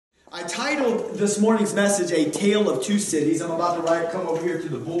titled this morning's message, A Tale of Two Cities. I'm about to come over here to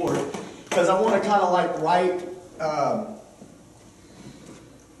the board because I want to kind of like write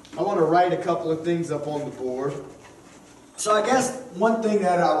a couple of things up on the board. So I guess one thing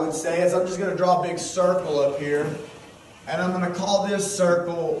that I would say is I'm just going to draw a big circle up here, and I'm going to call this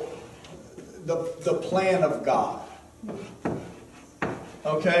circle the plan of God.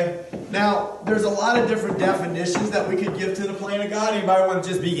 Okay? Now, there's a lot of different definitions that we could give to the plan of God. Anybody want to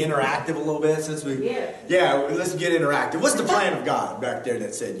just be interactive a little bit since we... Yeah, let's get interactive. What's the plan of God back there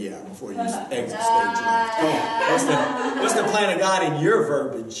that said yeah before you exit stage? Come on. What's the plan of God in your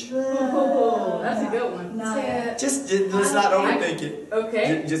verbiage? Oh, that's a good one. Let's not overthink it.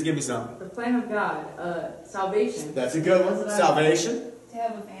 Okay. Just give me something. The plan of God, salvation. That's a good one. Salvation. To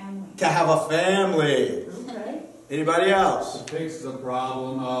have a family. To have a family. Okay. Anybody else? Fix the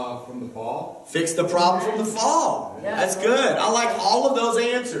problem from the fall. Fix the problem from the fall. Yeah. That's good. I like all of those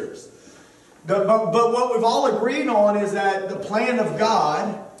answers. But what we've all agreed on is that the plan of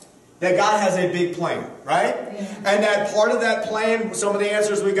God, that God has a big plan, right? Yeah. And that part of that plan, some of the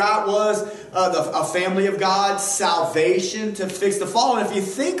answers we got was a family of God, salvation, to fix the fall. And if you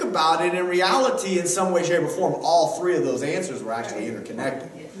think about it, in reality, in some way, shape, or form, all three of those answers were actually interconnected,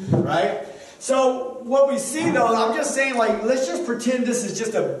 right? So what we see, though, I'm just saying, like, let's just pretend this is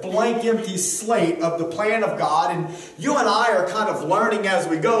just a blank, empty slate of the plan of God, and you and I are kind of learning as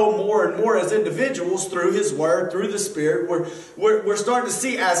we go more and more as individuals through His Word, through the Spirit. We're starting to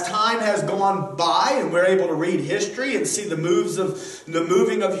see as time has gone by, and we're able to read history and see the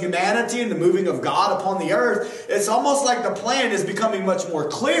moving of humanity and the moving of God upon the earth. It's almost like the plan is becoming much more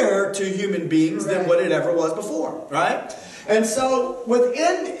clear to human beings than what it ever was before, right? And so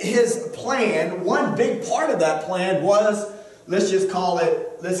within His plan, one big part of that plan was, let's just call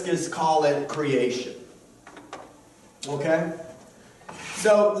it creation. Okay?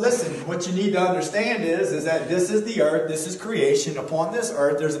 So listen, what you need to understand is that this is the earth, this is creation. Upon this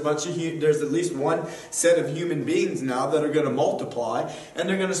earth, there's at least one set of human beings now that are going to multiply, and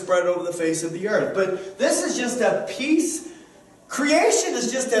they're going to spread over the face of the earth. But this is just a piece. Creation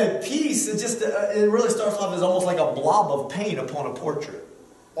is just a piece. It really starts off as almost like a blob of paint upon a portrait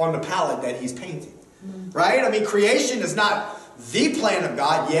on the palette that he's painting. Right? I mean, creation is not the plan of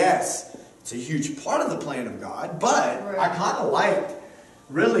God. Yes, it's a huge part of the plan of God. But I kind of liked,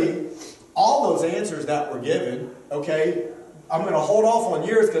 really, all those answers that were given. Okay? I'm going to hold off on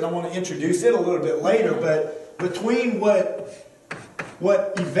yours because I want to introduce it a little bit later. But between what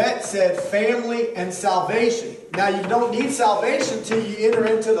Yvette said, family and salvation. Now, you don't need salvation until you enter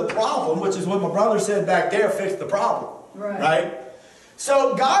into the problem, which is what my brother said back there, fix the problem. Right?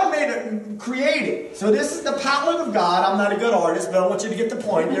 So, God created. So, this is the palette of God. I'm not a good artist, but I want you to get the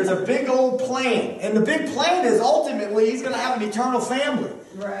point. There's a big old plan. And the big plan is ultimately He's going to have an eternal family.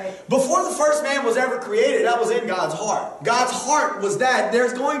 Right. Before the first man was ever created, that was in God's heart. God's heart was that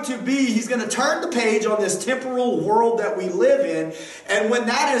He's going to turn the page on this temporal world that we live in. And when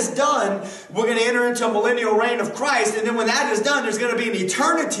that is done, we're going to enter into a millennial reign of Christ. And then when that is done, there's going to be an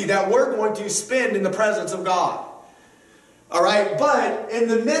eternity that we're going to spend in the presence of God. All right, but in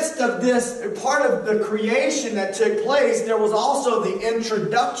the midst of this part of the creation that took place, there was also the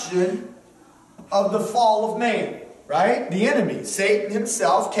introduction of the fall of man. Right? The enemy, Satan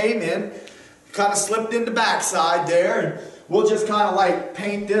himself, came in, kind of slipped in the backside there, and we'll just kind of like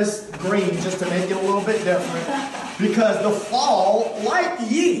paint this green just to make it a little bit different. Because the fall, like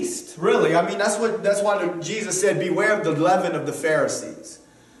yeast, really, I mean, that's why Jesus said, beware of the leaven of the Pharisees.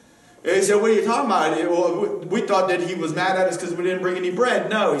 And he said, what are you talking about? Well, we thought that He was mad at us because we didn't bring any bread.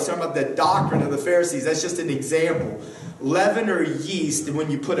 No, He's talking about the doctrine of the Pharisees. That's just an example. Leaven or yeast, and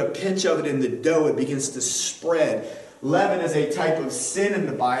when you put a pinch of it in the dough, it begins to spread. Leaven is a type of sin in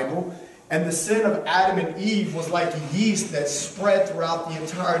the Bible, and the sin of Adam and Eve was like yeast that spread throughout the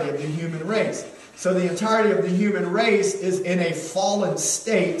entirety of the human race. So the entirety of the human race is in a fallen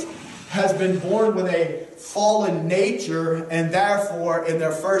state, has been born with a fallen nature, and therefore in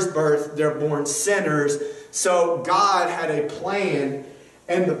their first birth they're born sinners. So God had a plan,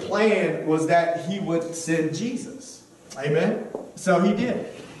 and the plan was that He would send Jesus. Amen? So He did.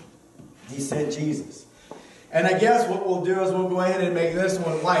 He sent Jesus. And I guess what we'll do is we'll go ahead and make this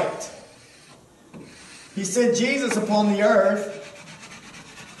one light. He sent Jesus upon the earth.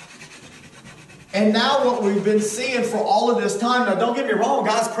 And now what we've been seeing for all of this time, now don't get me wrong,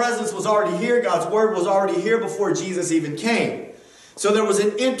 God's presence was already here. God's Word was already here before Jesus even came. So there was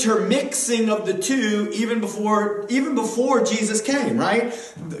an intermixing of the two even before Jesus came, right?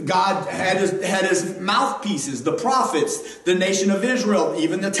 God had his mouthpieces, the prophets, the nation of Israel,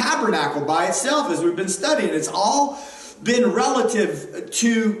 even the tabernacle by itself, as we've been studying. It's all been relative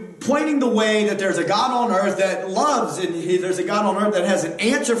to pointing the way that there's a God on earth that loves, and there's a God on earth that has an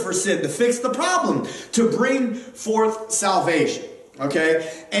answer for sin, to fix the problem, to bring forth salvation. Okay?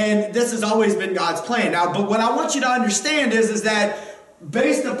 And this has always been God's plan. Now, but what I want you to understand is that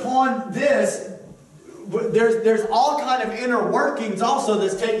based upon this, there's all kind of inner workings also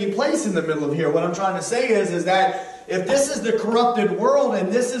that's taking place in the middle of here. What I'm trying to say is that if this is the corrupted world,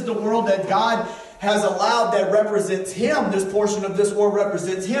 and this is the world that God has allowed that represents Him, this portion of this world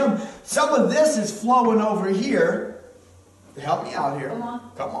represents Him, some of this is flowing over here. Help me out here.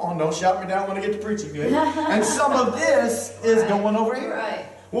 Come on, don't shout me down when I get to preaching good. And some of this is going over here. Right.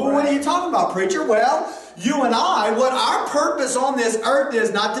 Well, what are you talking about, preacher? Well, you and I, what our purpose on this earth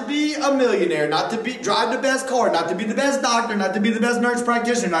is not to be a millionaire, not to drive the best car, not to be the best doctor, not to be the best nurse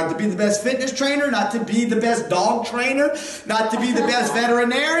practitioner, not to be the best fitness trainer, not to be the best dog trainer, not to be the best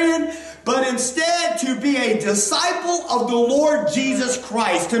veterinarian, but instead to be a disciple of the Lord Jesus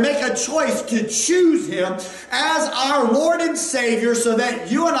Christ, to make a choice to choose Him as our Lord and Savior, so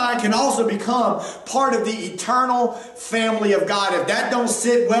that you and I can also become part of the eternal family of God. If that don't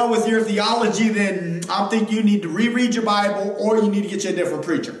sit well with your theology, then I think you need to reread your Bible, or you need to get you a different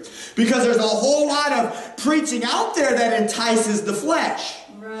preacher. Because there's a whole lot of preaching out there that entices the flesh.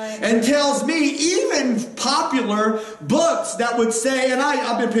 And tells me, even popular books that would say, and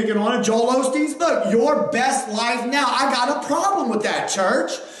I've been picking on it, Joel Osteen's book, Your Best Life Now. I got a problem with that,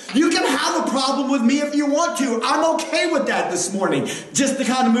 church. You can have a problem with me if you want to. I'm okay with that this morning. Just the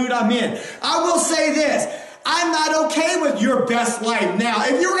kind of mood I'm in. I will say this. I'm not okay with your best life now.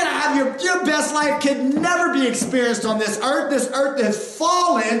 If you're going to have your best life can never be experienced on this earth. This earth has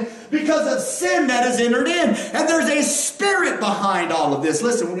fallen because of sin that has entered in. And there's a spirit behind all of this.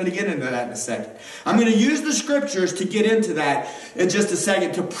 Listen, we're going to get into that in a second. I'm going to use the scriptures to get into that in just a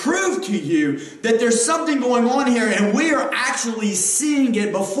second, to prove to you that there's something going on here, and we are actually seeing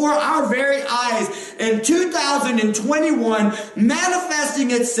it before our very eyes in 2021,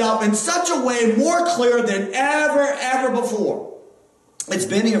 manifesting itself in such a way more clear than ever before. It's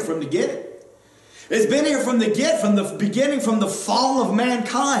been here from the get. It's been here from the beginning, from the fall of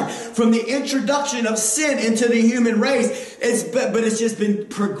mankind, from the introduction of sin into the human race. But it's just been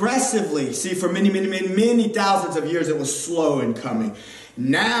progressively. See, for many thousands of years, it was slow in coming.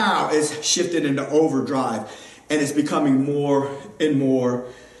 Now it's shifted into overdrive, and it's becoming more and more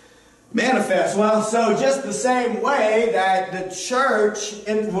manifest. Well, so just the same way that the church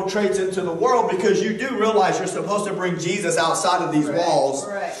infiltrates into the world, because you do realize you're supposed to bring Jesus outside of these walls,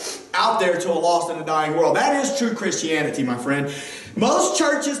 out there to a lost and a dying world. That is true Christianity, my friend. Most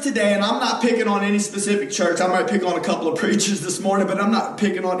churches today, and I'm not picking on any specific church. I might pick on a couple of preachers this morning, but I'm not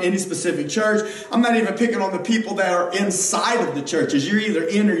picking on any specific church. I'm not even picking on the people that are inside of the churches. You're either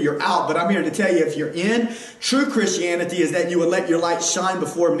in or you're out. But I'm here to tell you, if you're in, true Christianity is that you would let your light shine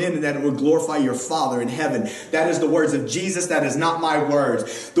before men, and that it would glorify your Father in heaven. That is the words of Jesus. That is not my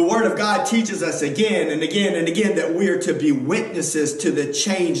words. The Word of God teaches us again and again and again that we are to be witnesses to the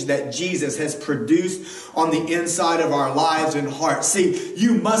change that Jesus has produced on the inside of our lives and hearts. See,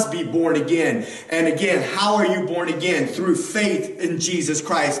 you must be born again. And again, how are you born again? Through faith in Jesus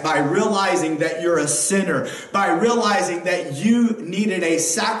Christ, by realizing that you're a sinner, by realizing that you needed a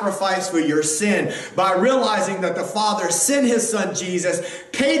sacrifice for your sin, by realizing that the Father sent His Son Jesus,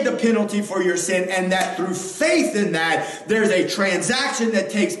 paid the penalty for your sin, and that through faith in that, there's a transaction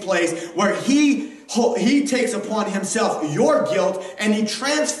that takes place where He takes upon Himself your guilt, and He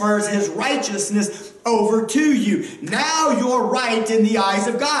transfers His righteousness over to you. Now you're right in the eyes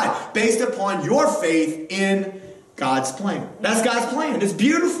of God, based upon your faith in God's plan. That's God's plan. It's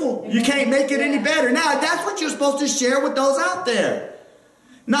beautiful. You can't make it any better. Now, that's what you're supposed to share with those out there.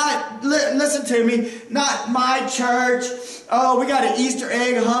 Not, listen to me, not my church. Oh, we got an Easter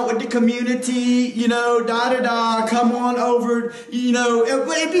egg hunt with the community, come on over.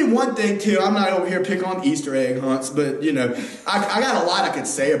 It'd be one thing too. I'm not over here picking on Easter egg hunts, but I got a lot I could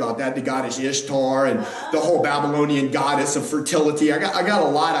say about that. The goddess Ishtar and the whole Babylonian goddess of fertility. I got a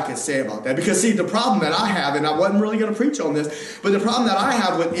lot I could say about that. Because see, the problem that I have, and I wasn't really going to preach on this, but the problem that I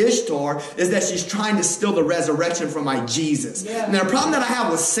have with Ishtar is that she's trying to steal the resurrection from my Jesus. Yeah. And the problem that I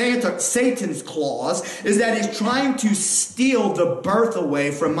have with Satan's clause is that he's trying to steal the birth away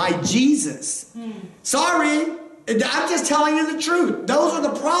from my Jesus. Sorry, I'm just telling you the truth. Those are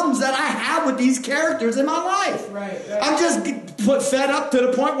the problems that I have with these characters in my life. Right. I'm just fed up to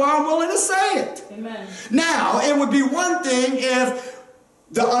the point where I'm willing to say it. Amen. Now, it would be one thing if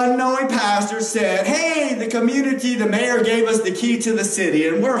the unknowing pastor said, hey, the community, the mayor gave us the key to the city,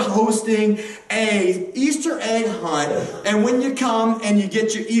 and we're hosting a Easter egg hunt. And when you come and you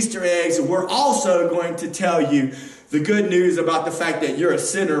get your Easter eggs, we're also going to tell you the good news about the fact that you're a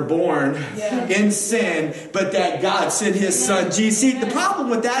sinner born in sin, but that God sent his son Jesus. See, the problem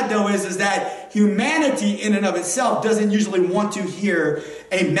with that though is that humanity in and of itself doesn't usually want to hear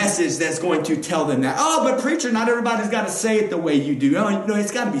a message that's going to tell them that. Oh, but preacher, not everybody's got to say it the way you do. No,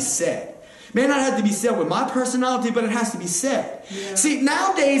 it's got to be said. It may not have to be said with my personality, but it has to be said. Yeah. See,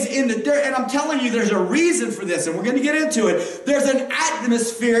 nowadays and I'm telling you, there's a reason for this, and we're going to get into it. There's an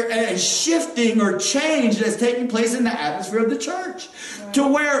atmosphere, a shifting or change that's taking place in the atmosphere of the church, right,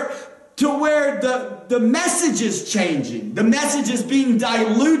 to where the message is changing, the message is being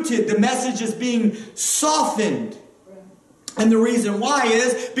diluted, the message is being softened. Right. And the reason why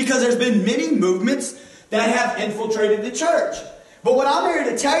is because there's been many movements that have infiltrated the church. But what I'm here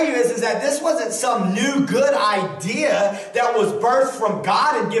to tell you is that this wasn't some new good idea that was birthed from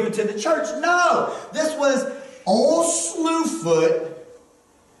God and given to the church. No, this was old Slewfoot,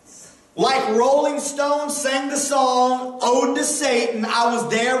 like Rolling Stones sang the song, Ode to Satan, I was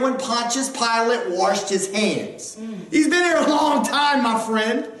there when Pontius Pilate washed his hands. He's been here a long time, my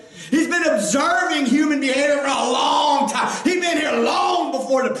friend. He's been observing human behavior for a long time. He's been here long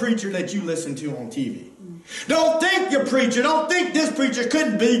before the preacher that you listen to on TV. Don't think your preacher, don't think this preacher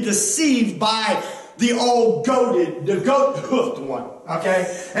couldn't be deceived by the old goat-hoofed one.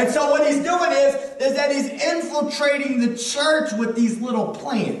 Okay? And so what he's doing is that he's infiltrating the church with these little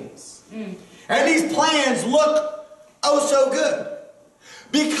plans. And these plans look oh so good.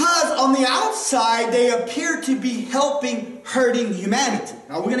 Because on the outside, they appear to be helping hurting humanity.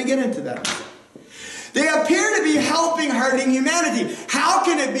 Now we're going to get into that. They appear to be helping hurting humanity. How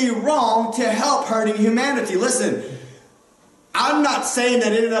can it be wrong to help hurting humanity? Listen, I'm not saying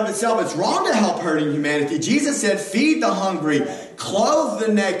that in and of itself it's wrong to help hurting humanity. Jesus said, feed the hungry, clothe the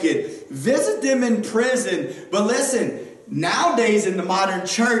naked, visit them in prison. But listen, nowadays in the modern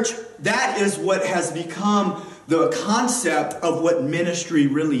church, that is what has become the concept of what ministry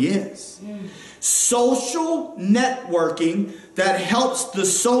really is. Social networking that helps the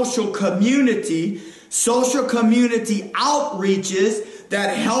social community outreaches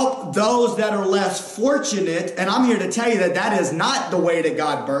that help those that are less fortunate. And I'm here to tell you that that is not the way that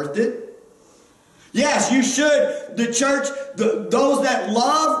God birthed it. Yes, you should, the church, those that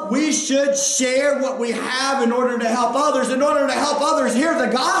love, we should share what we have in order to help others. In order to help others hear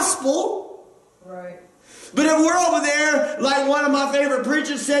the gospel. Right. But if we're over there, like one of my favorite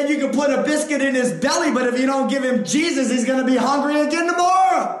preachers said, you can put a biscuit in his belly, but if you don't give him Jesus, he's going to be hungry again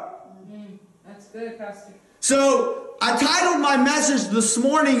tomorrow. That's good, Pastor. So I titled my message this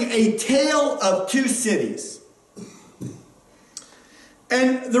morning, A Tale of Two Cities.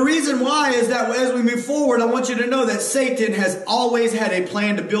 And the reason why is that as we move forward, I want you to know that Satan has always had a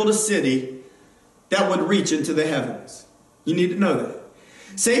plan to build a city that would reach into the heavens. You need to know that.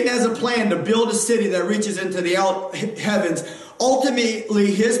 Satan has a plan to build a city that reaches into the heavens.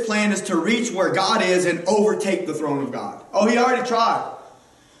 Ultimately, his plan is to reach where God is and overtake the throne of God. Oh, he already tried.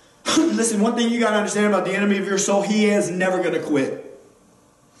 Listen, one thing you got to understand about the enemy of your soul, he is never going to quit.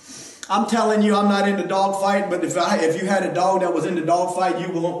 I'm telling you, I'm not into dog fight, but if you had a dog that was in the dog fight, you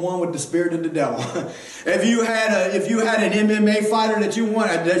were one with the spirit of the devil. If you had an MMA fighter that you want,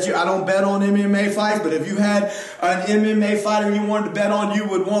 I don't bet on MMA fights, but if you had an MMA fighter you wanted to bet on, you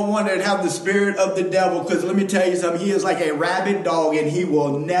would want one that have the spirit of the devil. Because let me tell you something, he is like a rabid dog, and he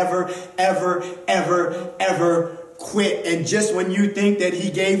will never, ever, ever, ever quit. And just when you think that he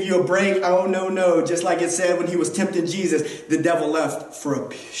gave you a break, oh no, just like it said when he was tempting Jesus, the devil left for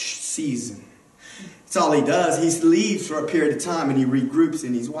a season. That's all he does. He leaves for a period of time and he regroups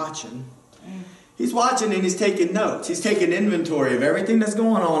and he's watching. He's watching and he's taking notes. He's taking inventory of everything that's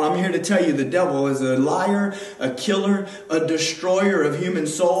going on. I'm here to tell you the devil is a liar, a killer, a destroyer of human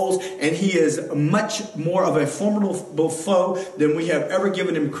souls, and he is much more of a formidable foe than we have ever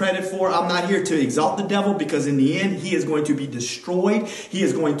given him credit for. I'm not here to exalt the devil because in the end he is going to be destroyed. He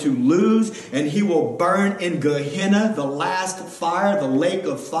is going to lose and he will burn in Gehenna, the last fire, the lake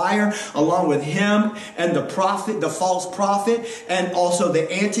of fire, along with him and the prophet, the false prophet, and also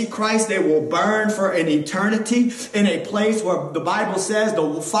the Antichrist. They will burn for an eternity in a place where the Bible says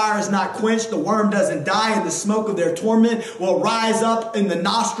the fire is not quenched, the worm doesn't die, and the smoke of their torment will rise up in the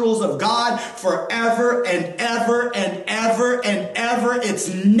nostrils of God forever and ever and ever and ever.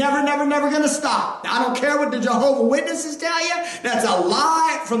 It's never going to stop. I don't care what the Jehovah's Witnesses tell you. That's a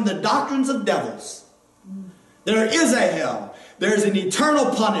lie from the doctrines of devils. There is a hell. There's an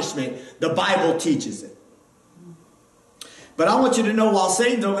eternal punishment. The Bible teaches it. But I want you to know while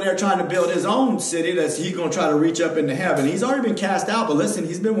Satan's over there trying to build his own city, that he's going to try to reach up into heaven. He's already been cast out, but listen,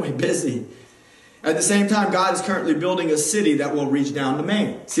 he's been way busy. At the same time, God is currently building a city that will reach down to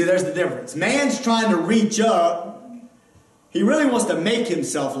man. See, there's the difference. Man's trying to reach up He really wants to make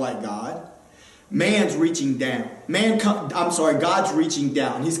himself like God. Man's reaching down. God's reaching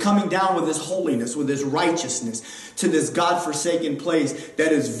down. He's coming down with his holiness, with his righteousness to this God-forsaken place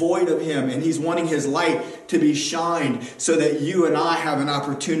that is void of him. And he's wanting his light to be shined so that you and I have an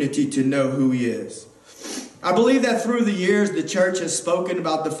opportunity to know who he is. I believe that through the years, the church has spoken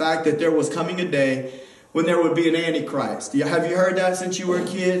about the fact that there was coming a day when there would be an Antichrist. Have you heard that since you were a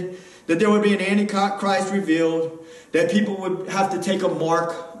kid? That there would be an Antichrist revealed, that people would have to take a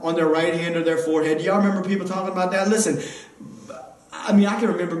mark on their right hand or their forehead. Y'all remember people talking about that? Listen, I can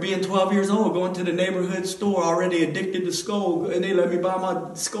remember being 12 years old, going to the neighborhood store, already addicted to Skull, and they let me buy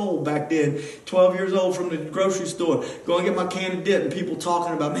my Skull back then. 12 years old from the grocery store, go and get my can of dip, and people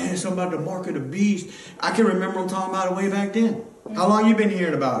talking about, man, it's something about the mark of the beast. I can remember them talking about it way back then. How long you been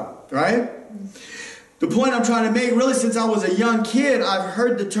hearing about it, right? The point I'm trying to make, really since I was a young kid, I've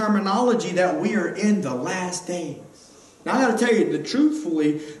heard the terminology that we are in the last days. Now I got to tell you,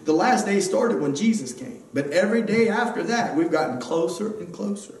 truthfully, the last day started when Jesus came. But every day after that, we've gotten closer and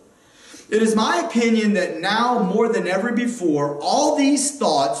closer. It is my opinion that now more than ever before, all these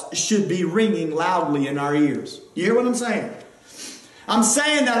thoughts should be ringing loudly in our ears. You hear what I'm saying? I'm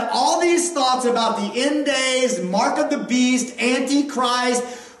saying that all these thoughts about the end days, mark of the beast,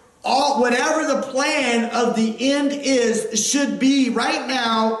 Antichrist, whatever the plan of the end is, should be right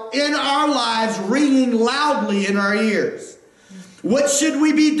now in our lives ringing loudly in our ears. What should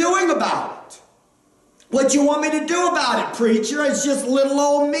we be doing about it? What you want me to do about it, preacher? It's just little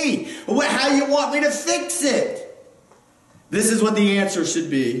old me. How you want me to fix it? This is what the answer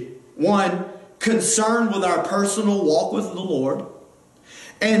should be. 1, concerned with our personal walk with the Lord.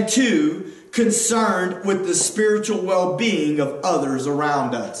 And 2, concerned with the spiritual well-being of others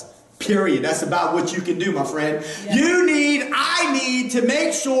around us. Period. That's about what you can do, my friend. Yeah. I need to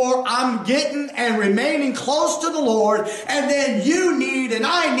make sure I'm getting and remaining close to the Lord. And then you need and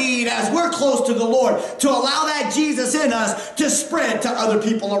I need, as we're close to the Lord, to allow that Jesus in us to spread to other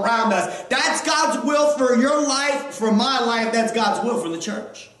people around us. That's God's will for your life, for my life. That's God's will for the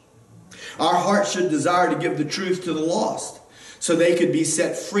church. Our hearts should desire to give the truth to the lost, so they could be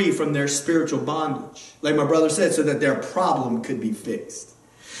set free from their spiritual bondage. Like my brother said, so that their problem could be fixed.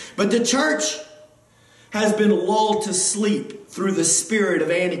 But the church has been lulled to sleep through the spirit of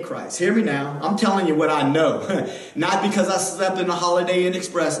Antichrist. Hear me now. I'm telling you what I know. Not because I slept in the Holiday Inn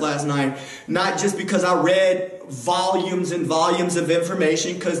Express last night. Not just because I read volumes and volumes of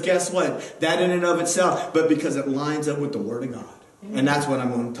information. Because guess what? That in and of itself. But because it lines up with the Word of God. And that's what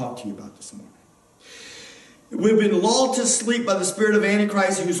I'm going to talk to you about this morning. We've been lulled to sleep by the spirit of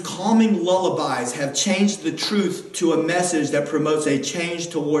Antichrist, whose calming lullabies have changed the truth to a message that promotes a change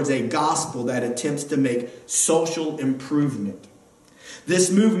towards a gospel that attempts to make social improvement.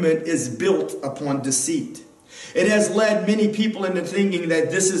 This movement is built upon deceit. It has led many people into thinking that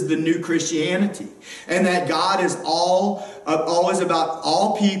this is the new Christianity and that God is always about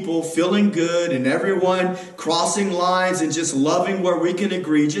all people feeling good and everyone crossing lines and just loving where we can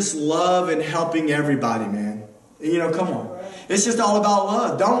agree. Just love and helping everybody, man. You know, come on. It's just all about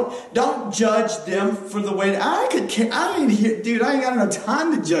love. Don't judge them for the way I ain't got enough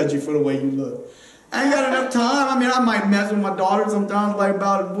time to judge you for the way you look. I ain't got enough time. I might mess with my daughter sometimes, like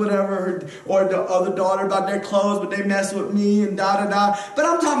about whatever, or the other daughter about their clothes, but they mess with me and da-da-da. But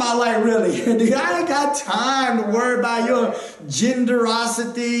I'm talking about like really, dude, I ain't got time to worry about your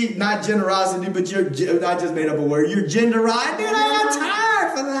generosity. Not generosity, but I just made up a word. Your genderosity. Dude, I ain't got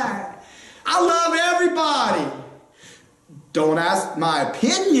time for that. I love everybody. Don't ask my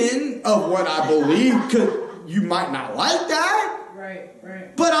opinion of what I believe, because you might not like that. Right.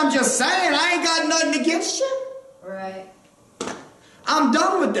 But I'm just saying, I ain't got nothing against you. Right. I'm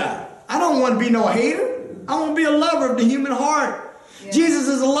done with that. I don't want to be no hater. I want to be a lover of the human heart. Yeah. Jesus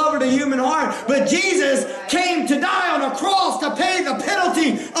is a lover of the human heart. But Jesus came to die on a cross to pay the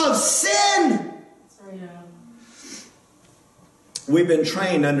penalty of sin. We've been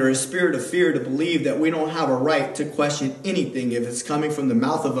trained under a spirit of fear to believe that we don't have a right to question anything if it's coming from the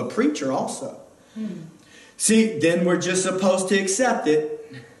mouth of a preacher also. See, then we're just supposed to accept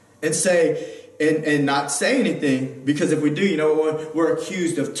it and say, and not say anything. Because if we do, you know, we're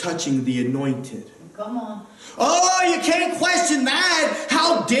accused of touching the anointed. Come on. Oh, you can't question that.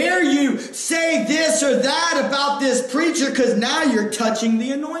 How dare you say this or that about this preacher, because now you're touching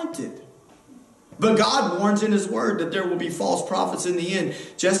the anointed. But God warns in His Word that there will be false prophets in the end,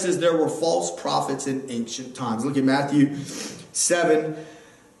 just as there were false prophets in ancient times. Look at Matthew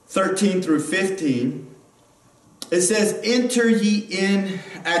 7:13 through 15. It says, enter ye in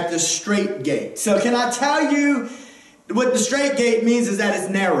at the straight gate. So can I tell you what the straight gate means is that it's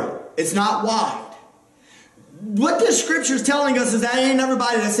narrow. It's not wide. what this scripture is telling us is that ain't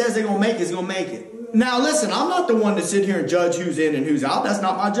everybody that says they're going to make it is going to make it. Now listen, I'm not the one to sit here and judge who's in and who's out. That's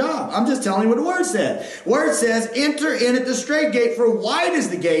not my job. I'm just telling you what the word says. Word says, enter in at the straight gate, for wide is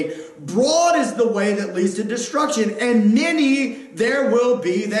the gate, broad is the way that leads to destruction, and many there will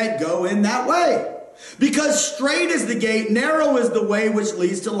be that go in that way. Because straight is the gate, narrow is the way which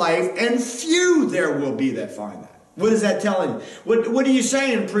leads to life, and few there will be that find that. What is that telling you? What are you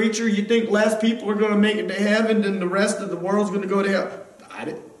saying, preacher? You think less people are going to make it to heaven than the rest of the world's going to go to hell?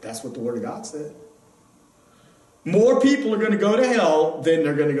 That's what the Word of God said. More people are going to go to hell than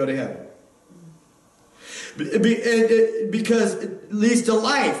they're going to go to heaven. Because it leads to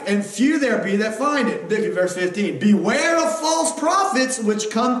life, and few there be that find it. Look at verse 15. Beware of false prophets which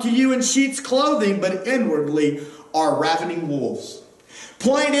come to you in sheep's clothing, but inwardly are ravening wolves.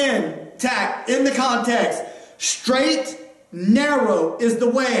 Point in, tack, in the context. Straight, narrow is the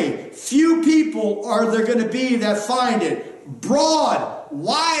way. Few people are there going to be that find it. Broad,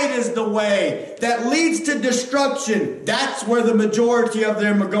 wide is the way that leads to destruction. That's where the majority of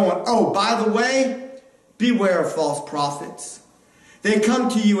them are going. Oh, by the way, beware of false prophets. They come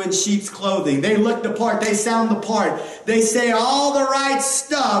to you in sheep's clothing. They look the part. They sound the part. They say all the right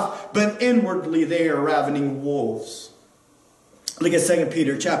stuff, but inwardly they are ravening wolves. Look at 2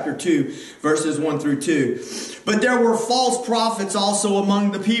 Peter chapter 2, verses 1 through 2. But there were false prophets also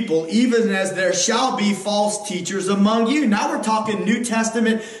among the people, even as there shall be false teachers among you. Now we're talking New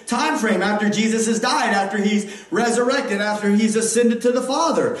Testament time frame, after Jesus has died, after he's resurrected, after he's ascended to the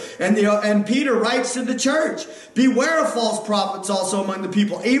Father. And Peter writes to the church, beware of false prophets also among the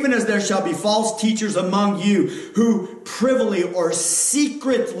people, even as there shall be false teachers among you, who privily or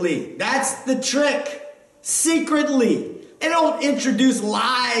secretly, that's the trick, secretly. They don't introduce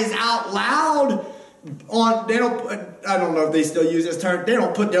lies out loud. I don't know if they still use this term. They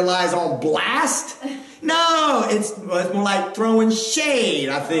don't put their lies on blast. No, it's more like throwing shade,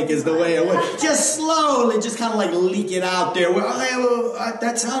 I think is the way it would. Just slowly, just kind of like leak it out there.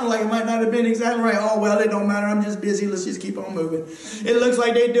 That sounded like it might not have been exactly right. Oh, well, it don't matter. I'm just busy. Let's just keep on moving. It looks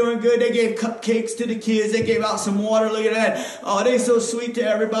like they're doing good. They gave cupcakes to the kids. They gave out some water. Look at that. Oh, they're so sweet to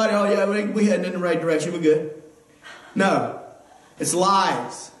everybody. Oh, yeah, we heading in the right direction. We're good. No, it's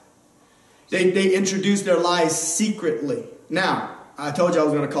lies. They introduce their lies secretly. Now, I told you I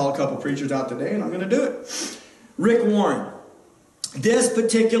was going to call a couple preachers out today, and I'm going to do it. Rick Warren. This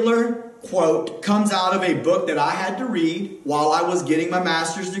particular quote comes out of a book that I had to read while I was getting my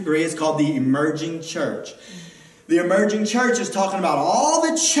master's degree. It's called The Emerging Church. The Emerging Church is talking about all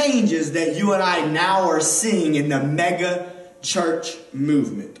the changes that you and I now are seeing in the mega church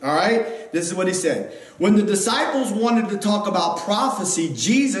movement. All right? This is what he said. When the disciples wanted to talk about prophecy,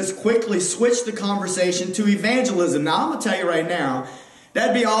 Jesus quickly switched the conversation to evangelism. Now, I'm going to tell you right now,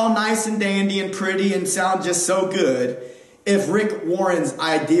 that'd be all nice and dandy and pretty and sound just so good if Rick Warren's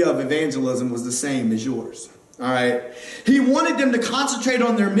idea of evangelism was the same as yours. All right. He wanted them to concentrate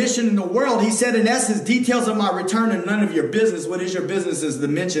on their mission in the world. He said, in essence, details of my return are none of your business. What is your business is the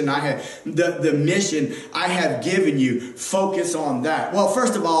mission I have, the mission I have given you. Focus on that. Well,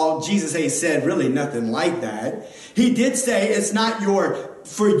 first of all, Jesus ain't said really nothing like that. He did say it's not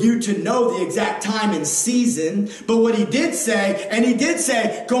for you to know the exact time and season. But what he did say, and he did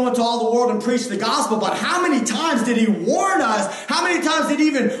say, go into all the world and preach the gospel. But how many times did he warn us? How many times did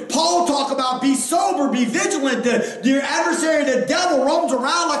even Paul talk about be sober, be vigilant? Your adversary, the devil, roams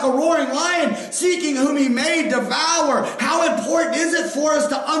around like a roaring lion, seeking whom he may devour. How important is it for us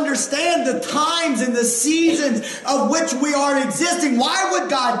to understand the times and the seasons of which we are existing? Why would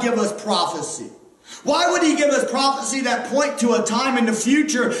God give us prophecy? Why would he give us prophecy that point to a time in the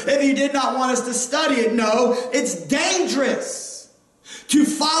future if he did not want us to study it? No, it's dangerous to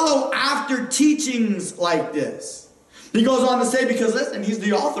follow after teachings like this. He goes on to say, because listen, he's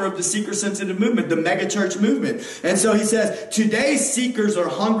the author of the seeker-sensitive movement, the megachurch movement. And so he says, today's seekers are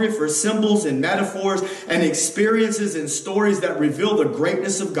hungry for symbols and metaphors and experiences and stories that reveal the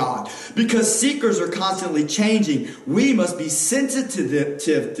greatness of God. Because seekers are constantly changing, we must be sensitive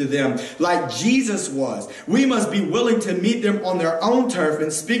to them like Jesus was. We must be willing to meet them on their own turf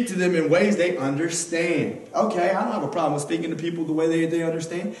and speak to them in ways they understand. Okay, I don't have a problem with speaking to people the way they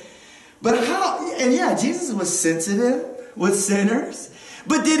understand. But how, and yeah, Jesus was sensitive with sinners.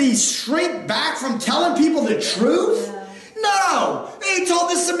 But did he shrink back from telling people the truth? Yeah. No. He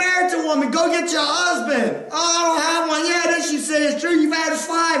told the Samaritan woman, go get your husband. Oh, I don't have one. Yeah, this you say is true. You've had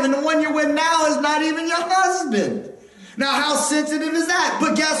 5, and the one you're with now is not even your husband. Now, how sensitive is that?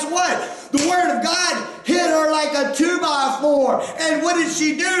 But guess what? The word of God hit her her like a 2x4. And what did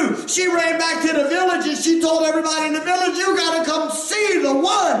she do? She ran back to the village and she told everybody in the village, you got to come see the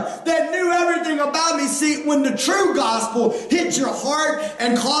one that knew everything about me. See, when the true gospel hits your heart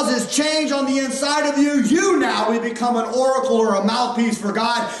and causes change on the inside of you, you now will become an oracle or a mouthpiece for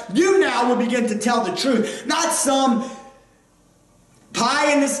God. You now will begin to tell the truth. Not some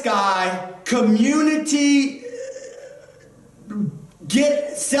pie in the sky, community,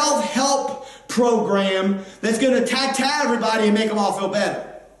 get self-help program that's going to tat everybody and make them all feel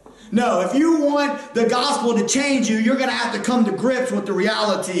better. No, if you want the gospel to change you, you're going to have to come to grips with the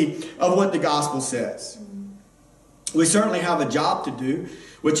reality of what the gospel says. We certainly have a job to do,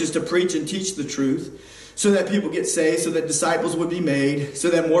 which is to preach and teach the truth so that people get saved, so that disciples would be made, so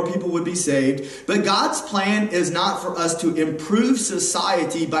that more people would be saved. But God's plan is not for us to improve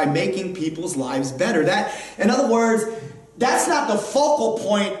society by making people's lives better. In other words, that's not the focal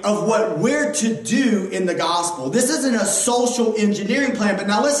point of what we're to do in the gospel. This isn't a social engineering plan. But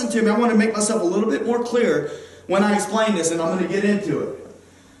now listen to me. I want to make myself a little bit more clear when I explain this, and I'm going to get into it.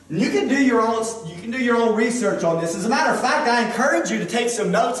 And you can do your own research on this. As a matter of fact, I encourage you to take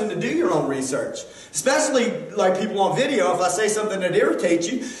some notes and to do your own research. Especially like people on video, if I say something that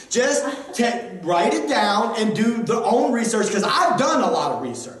irritates you, just write it down and do their own research, because I've done a lot of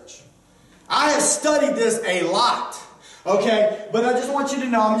research. I have studied this a lot. Okay, but I just want you to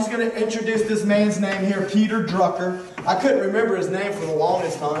know, I'm just going to introduce this man's name here, Peter Drucker. I couldn't remember his name for the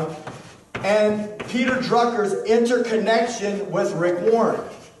longest time. And Peter Drucker's interconnection with Rick Warren.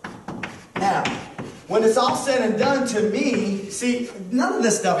 Now, when it's all said and done, to me, see, none of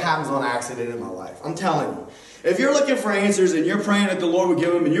this stuff happens on accident in my life. I'm telling you. If you're looking for answers and you're praying that the Lord would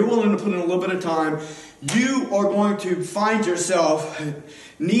give them and you're willing to put in a little bit of time, you are going to find yourself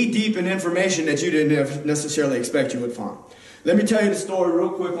knee-deep in information that you didn't necessarily expect you would find. Let me tell you the story real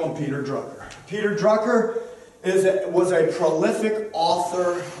quick on Peter Drucker. Peter Drucker was a prolific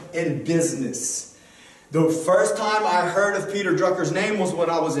author in business. The first time I heard of Peter Drucker's name was when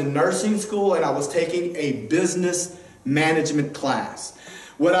I was in nursing school and I was taking a business management class.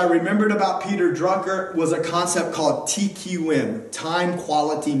 What I remembered about Peter Drucker was a concept called TQM, Time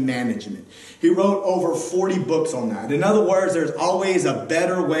Quality Management. He wrote over 40 books on that. In other words, there's always a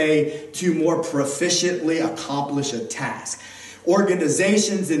better way to more proficiently accomplish a task.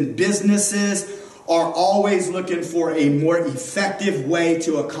 Organizations and businesses are always looking for a more effective way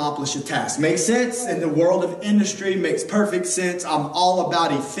to accomplish a task. Makes sense? In the world of industry, makes perfect sense. I'm all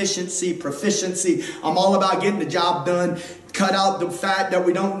about efficiency, proficiency. I'm all about getting the job done. Cut out the fat that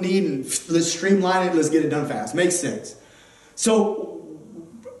we don't need and let's streamline it. Let's get it done fast. Makes sense. So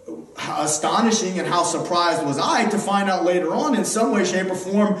how astonishing and how surprised was I to find out later on, in some way, shape, or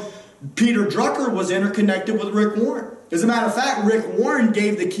form, Peter Drucker was interconnected with Rick Warren. As a matter of fact, Rick Warren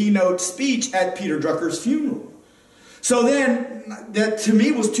gave the keynote speech at Peter Drucker's funeral. So then, that to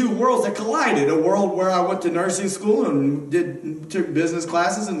me was two worlds that collided. A world where I went to nursing school and took business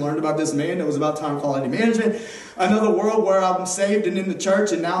classes and learned about this man that was about time quality management. Another world where I'm saved and in the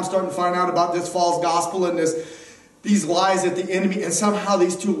church, and now I'm starting to find out about this false gospel and these lies that the enemy, and somehow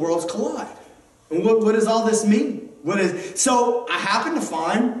these two worlds collide. And what does all this mean? So I happened to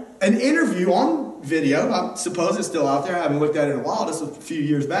find an interview on video. I suppose it's still out there. I haven't looked at it in a while. This was a few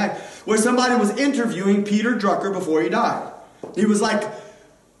years back, where somebody was interviewing Peter Drucker before he died. He was like,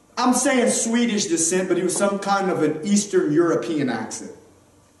 I'm saying Swedish descent, but he was some kind of an Eastern European accent.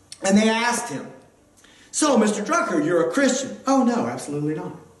 And they asked him, so, Mr. Drucker, you're a Christian? Oh, no, absolutely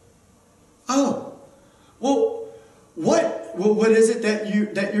not. Oh, well, what is it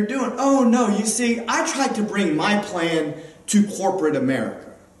that you're doing? Oh, no, you see, I tried to bring my plan to corporate America.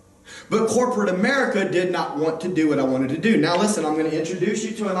 But corporate America did not want to do what I wanted to do. Now listen, I'm going to introduce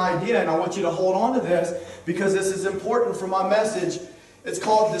you to an idea, and I want you to hold on to this because this is important for my message. It's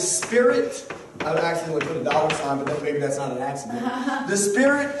called the spirit. I accidentally put a dollar sign, but maybe that's not an accident. The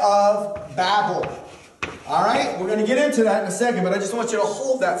spirit of Babel. All right? We're going to get into that in a second, but I just want you to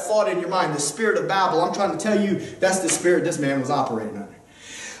hold that thought in your mind. The spirit of Babel. I'm trying to tell you that's the spirit this man was operating under.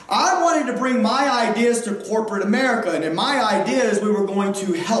 I wanted to bring my ideas to corporate America, and in my ideas, we were going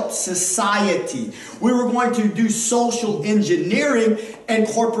to help society. We were going to do social engineering, and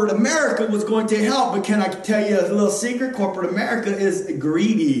corporate America was going to help. But can I tell you a little secret? Corporate America is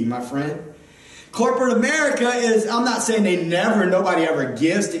greedy, my friend. Corporate America is, I'm not saying nobody ever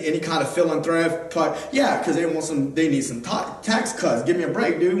gives to any kind of philanthropic, yeah, because they need some tax cuts. Give me a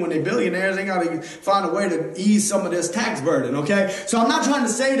break, dude. When they're billionaires, they got to find a way to ease some of this tax burden, okay? So I'm not trying to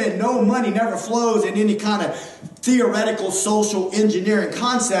say that no money never flows in any kind of theoretical social engineering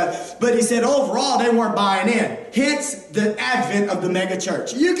concept, but he said overall they weren't buying in. Hence the advent of the mega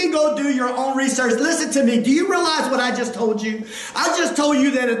church. You can go do your own research. Listen to me. Do you realize what I just told you? I just told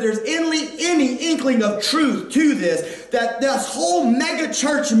you that if there's any inkling of truth to this, that this whole mega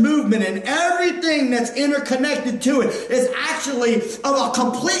church movement and everything that's interconnected to it is actually of a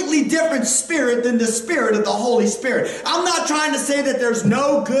completely different spirit than the spirit of the Holy Spirit. I'm not trying to say that there's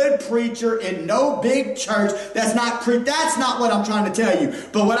no good preacher in no big church. That's not what I'm trying to tell you.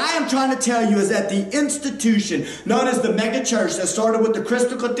 But what I am trying to tell you is that the institution known as the mega church that started with the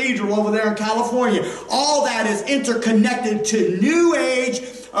Crystal Cathedral over there in California, all that is interconnected to New Age,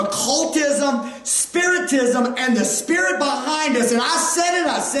 occultism, spiritism, and the spirit behind us. And I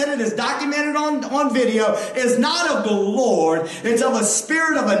said it, it's documented on video, is not of the Lord. It's of a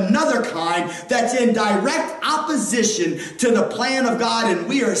spirit of another kind that's in direct opposition to the plan of God. And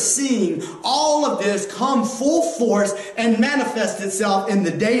we are seeing all of this come full force and manifest itself in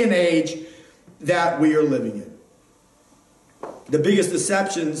the day and age that we are living in. The biggest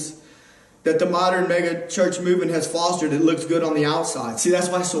deceptions that the modern mega church movement has fostered, it looks good on the outside. See, that's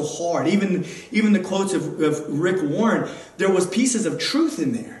why it's so hard. Even the quotes of Rick Warren, there was pieces of truth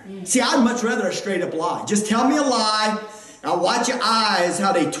in there. See, I'd much rather a straight up lie. Just tell me a lie. I'll watch your eyes,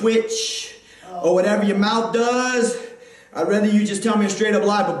 how they twitch, or whatever your mouth does. I'd rather you just tell me a straight up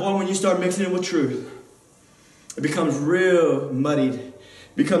lie. But boy, when you start mixing it with truth, it becomes real muddied.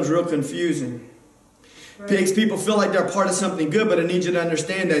 It becomes real confusing. Makes people feel like they're part of something good, but I need you to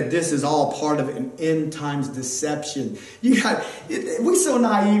understand that this is all part of an end times deception. We're so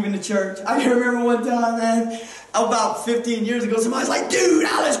naive in the church. I can remember one time, man, about 15 years ago, somebody's like, dude,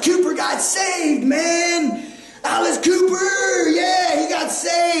 Alice Cooper got saved, man. Alice Cooper, yeah, he got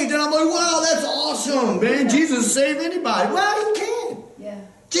saved. And I'm like, wow, that's awesome, man. Jesus will save anybody. Well, he can. Yeah.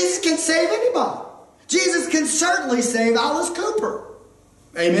 Jesus can save anybody. Jesus can certainly save Alice Cooper.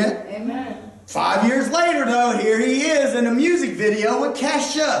 Amen? Amen. 5 years later, though, here he is in a music video with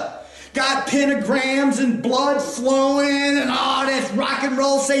Kesha. Got pentagrams and blood flowing and all this rock and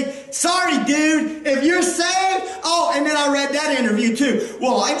roll. Say, sorry, dude, if you're saved. Oh, and then I read that interview too.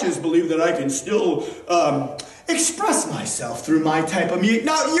 Well, I just believe that I can still express myself through my type of music.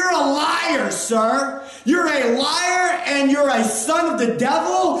 No, you're a liar, sir. You're a liar and you're a son of the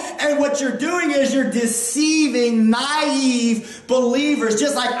devil. And what you're doing is you're deceiving naive believers.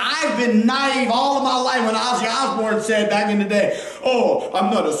 Just like I've been naive all of my life when Ozzy Osbourne said back in the day, oh,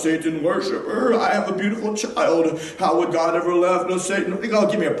 I'm not a Satan worshiper. I have a beautiful child. How would God ever love no Satan? Oh,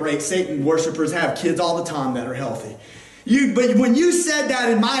 give me a break. Satan worshipers have kids all the time that are healthy. But when you said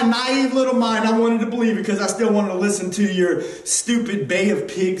that in my naive little mind, I wanted to believe it because I still wanted to listen to your stupid Bay of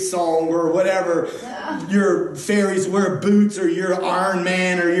Pigs song or whatever, your fairies wear boots or your Iron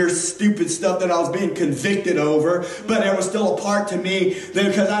Man or your stupid stuff that I was being convicted over. But there was still a part to me that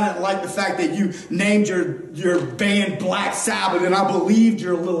because I didn't like the fact that you named your band Black Sabbath and I believed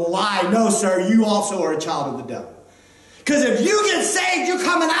your little lie. No, sir, you also are a child of the devil. Because if you get saved, you're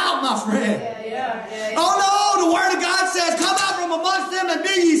coming out, my friend. Yeah. Oh no, the word of God says, come out from amongst them and be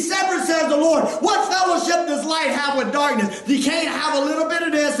ye separate, says the Lord. What fellowship does light have with darkness? You can't have a little bit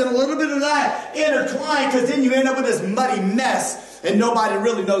of this and a little bit of that intertwined because then you end up with this muddy mess and nobody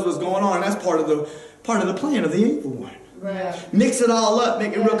really knows what's going on. And that's part of the plan of the evil one. Right. Mix it all up,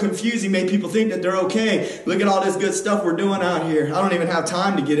 make it real confusing, make people think that they're okay. Look at all this good stuff we're doing out here. I don't even have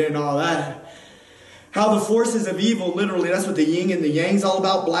time to get into all that. How the forces of evil, literally, that's what the yin and the yang's all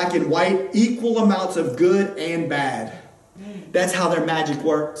about, black and white, equal amounts of good and bad. That's how their magic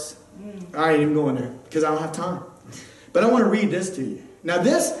works. I ain't even going there because I don't have time. But I want to read this to you. Now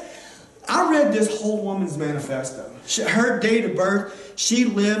I read this whole woman's manifesto. Her date of birth, she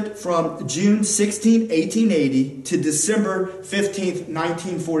lived from June 16, 1880 to December 15th,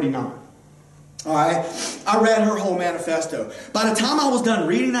 1949. All right? I read her whole manifesto. By the time I was done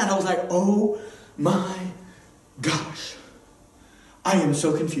reading that, I was like, oh my gosh, I am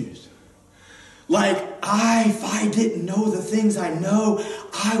so confused. Like, if I didn't know the things I know,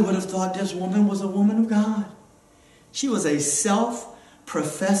 I would have thought this woman was a woman of God. She was a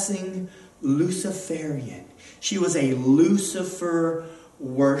self-professing Luciferian. She was a Lucifer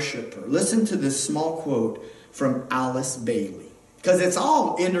worshiper. Listen to this small quote from Alice Bailey. Because it's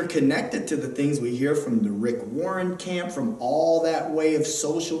all interconnected to the things we hear from the Rick Warren camp, from all that way of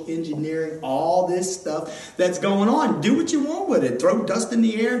social engineering, all this stuff that's going on. Do what you want with it. Throw dust in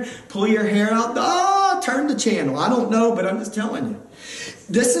the air, pull your hair out, turn the channel. I don't know, but I'm just telling you.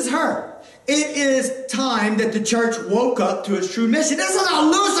 This is her. It is time that the church woke up to its true mission. This is a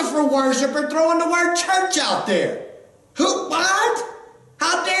Lucifer worshiper throwing the word church out there. Who? What?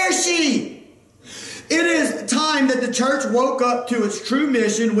 How dare she? It is time that the church woke up to its true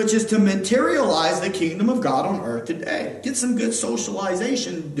mission, which is to materialize the kingdom of God on earth today. Get some good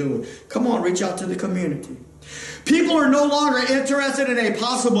socialization doing. Come on, reach out to the community. People are no longer interested in a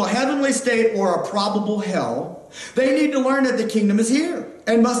possible heavenly state or a probable hell. They need to learn that the kingdom is here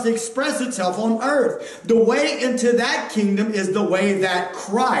and must express itself on earth. The way into that kingdom is the way that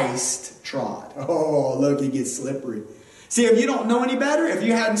Christ trod. Oh, look, it gets slippery. See, if you don't know any better, if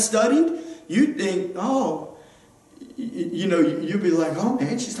you hadn't studied, you'd think, oh, you'd be like, oh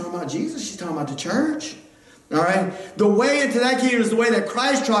man, she's talking about Jesus. She's talking about the church. All right. The way into that kingdom is the way that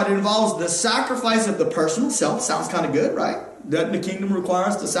Christ trod. It involves the sacrifice of the personal self. Sounds kind of good, right? Doesn't the kingdom require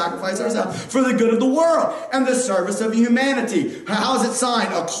us to sacrifice ourselves for the good of the world and the service of humanity? How is it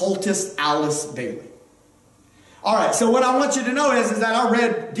signed? Occultist Alice Bailey. All right. So what I want you to know is that I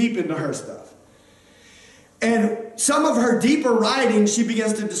read deep into her stuff. And some of her deeper writings, she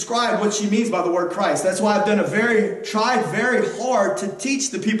begins to describe what she means by the word Christ. That's why I've tried very hard to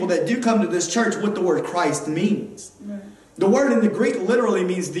teach the people that do come to this church what the word Christ means. Right. The word in the Greek literally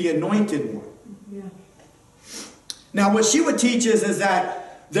means the anointed one. Yeah. Now what she would teach is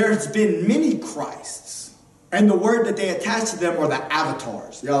that there's been many Christs. And the word that they attach to them are the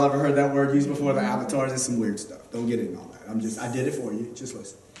avatars. Y'all ever heard that word used before? The avatars? It's some weird stuff. Don't get into all that. I did it for you. Just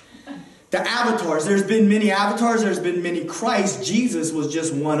listen. The avatars. There's been many avatars. There's been many Christs. Jesus was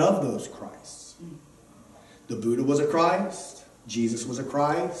just one of those Christs. The Buddha was a Christ. Jesus was a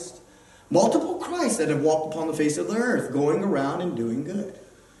Christ. Multiple Christs that have walked upon the face of the earth, going around and doing good.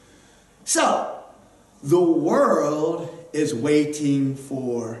 So, the world is waiting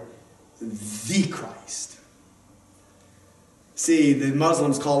for the Christ. See, the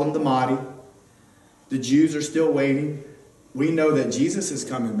Muslims call him the Mahdi. The Jews are still waiting. We know that Jesus is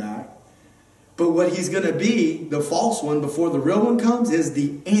coming back. But what he's going to be, the false one, before the real one comes, is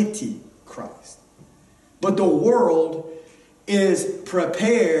the Antichrist. But the world is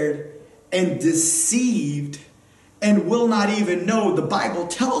prepared and deceived and will not even know. The Bible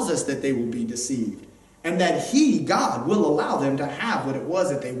tells us that they will be deceived. And that he, God, will allow them to have what it was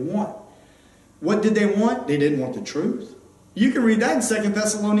that they want. What did they want? They didn't want the truth. You can read that in 2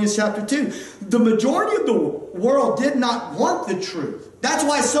 Thessalonians chapter 2. The majority of the world did not want the truth. That's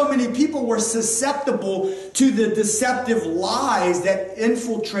why so many people were susceptible to the deceptive lies that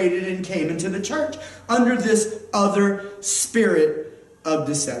infiltrated and came into the church under this other spirit of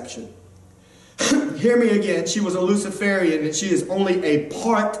deception. Hear me again. She was a Luciferian, and she is only a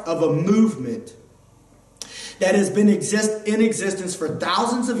part of a movement that has been in existence for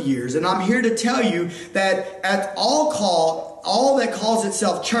thousands of years. And I'm here to tell you that at all that calls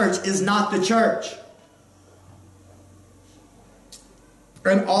itself church is not the church.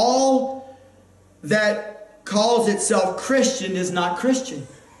 And all that calls itself Christian is not Christian.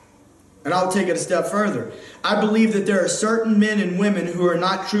 And I'll take it a step further. I believe that there are certain men and women who are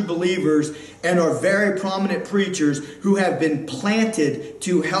not true believers and are very prominent preachers who have been planted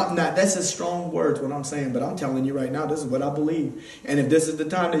to help. Now, that's a strong word, what I'm saying, but I'm telling you right now, this is what I believe. And if this is the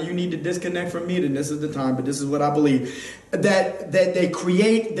time that you need to disconnect from me, then this is the time. But this is what I believe. That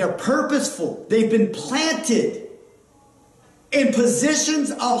they're purposeful. They've been planted in positions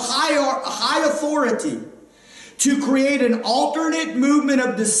of high authority to create an alternate movement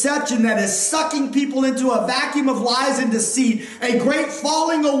of deception that is sucking people into a vacuum of lies and deceit. A great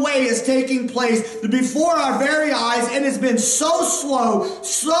falling away is taking place before our very eyes, and it's been so slow,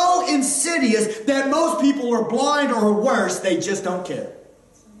 so insidious that most people are blind, or worse, they just don't care.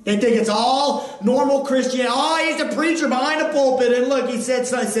 They think it's all normal Christianity. Oh, he's a preacher behind a pulpit, and look, I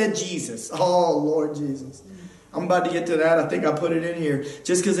said Jesus. Oh, Lord Jesus. I'm about to get to that. I think I put it in here.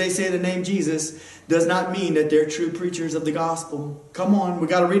 Just because they say the name Jesus does not mean that they're true preachers of the gospel. Come on, we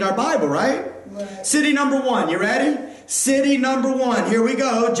got to read our Bible, right? City number 1. You ready? City number 1. Here we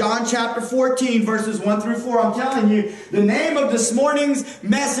go. John chapter 14, verses 1 through 4. I'm telling you, the name of this morning's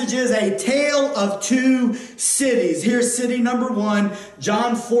message is A Tale of Two Cities. Here's city number 1,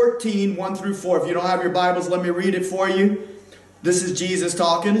 John 14, 1 through 4. If you don't have your Bibles, let me read it for you. This is Jesus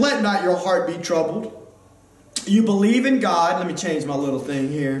talking. Let not your heart be troubled. You believe in God. Let me change my little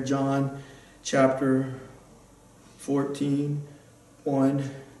thing here. John chapter 14, 1.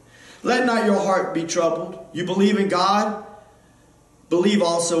 Let not your heart be troubled. You believe in God. Believe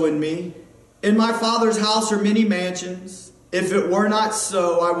also in me. In my Father's house are many mansions. If it were not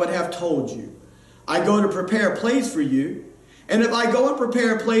so, I would have told you. I go to prepare a place for you. And if I go and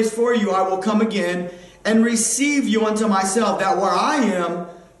prepare a place for you, I will come again and receive you unto myself, that where I am,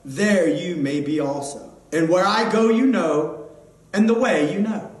 there you may be also. And where I go, you know, and the way you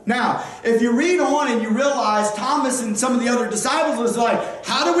know. Now, if you read on and you realize Thomas and some of the other disciples was like,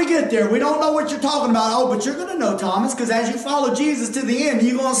 how do we get there? We don't know what you're talking about. Oh, but you're going to know, Thomas, because as you follow Jesus to the end,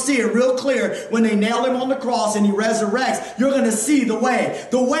 you're going to see it real clear when they nail him on the cross and he resurrects. You're going to see the way.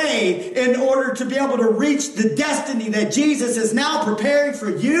 The way in order to be able to reach the destiny that Jesus is now preparing for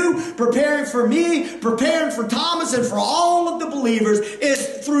you, preparing for me, preparing for Thomas and for all of the believers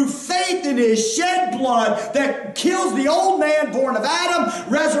is through faith in his shed blood that kills the old man born of Adam,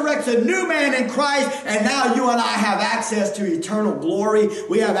 resurrects a new man in Christ, and now you and I have access to eternal glory.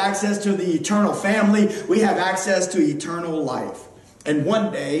 We have access to the eternal family. We have access to eternal life. And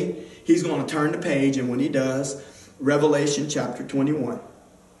one day, he's going to turn the page, and when he does, Revelation chapter 21.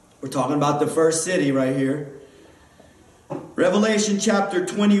 We're talking about the first city right here. Revelation chapter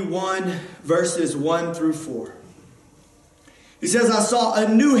 21, verses 1 through 4. He says, I saw a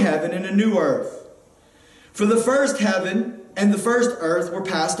new heaven and a new earth. For the first heaven and the first earth were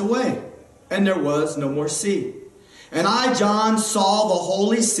passed away, and there was no more sea. And I, John, saw the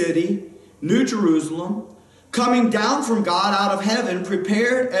holy city, New Jerusalem, coming down from God out of heaven,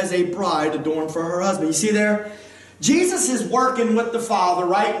 prepared as a bride adorned for her husband. You see there? Jesus is working with the Father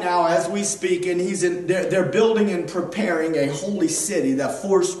right now as we speak, and they're building and preparing a holy city, that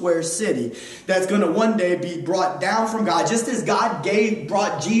 4-square city that's going to one day be brought down from God. Just as God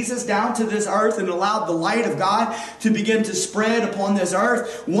brought Jesus down to this earth and allowed the light of God to begin to spread upon this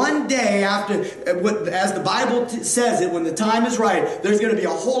earth, one day after, as the Bible says it, when the time is right, there's going to be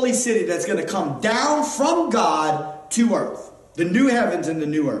a holy city that's going to come down from God to earth. The new heavens and the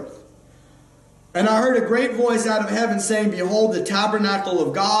new earth. And I heard a great voice out of heaven saying, behold, the tabernacle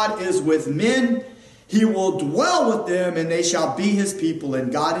of God is with men. He will dwell with them, and they shall be his people,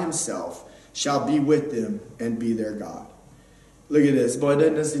 and God himself shall be with them and be their God. Look at this. Boy,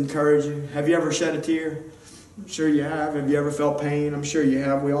 doesn't this encourage you? Have you ever shed a tear? I'm sure you have. Have you ever felt pain? I'm sure you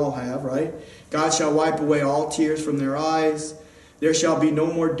have. We all have, right? God shall wipe away all tears from their eyes. There shall be no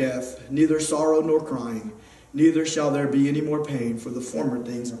more death, neither sorrow nor crying. Neither shall there be any more pain, for the former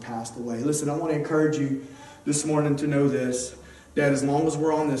things are passed away. Listen, I want to encourage you this morning to know this, that as long as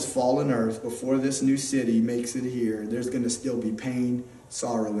we're on this fallen earth, before this new city makes it here, there's going to still be pain,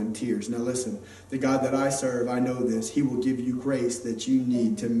 sorrow, and tears. Now listen, the God that I serve, I know this. He will give you grace that you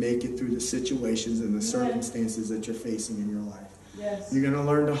need to make it through the situations and the circumstances that you're facing in your life. Yes. You're going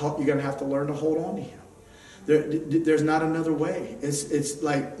to have to learn to hold on to him. There's not another way. It's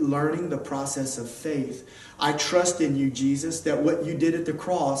like learning the process of faith. I trust in you, Jesus, that what you did at the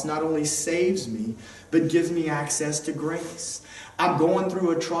cross not only saves me, but gives me access to grace. I'm going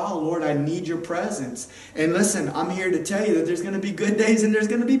through a trial, Lord. I need your presence. And listen, I'm here to tell you that there's going to be good days and there's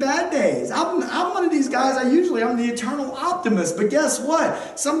going to be bad days. I'm one of these guys. I'm the eternal optimist. But guess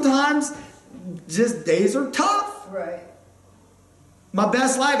what? Sometimes just days are tough. Right. My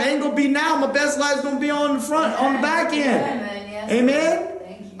best life ain't going to be now. My best life is going to be on the front, on the back end. Amen. Yes. Amen?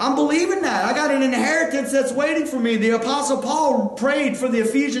 Thank you. I'm believing that. I got an inheritance that's waiting for me. The Apostle Paul prayed for the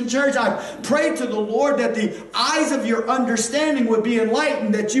Ephesian church. I prayed to the Lord that the eyes of your understanding would be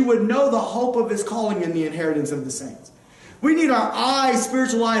enlightened, that you would know the hope of his calling and the inheritance of the saints. We need our eyes,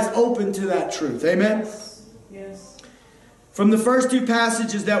 spiritual eyes, open to that truth. Amen? Yes. From the first two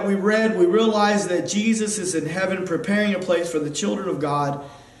passages that we read, we realize that Jesus is in heaven preparing a place for the children of God.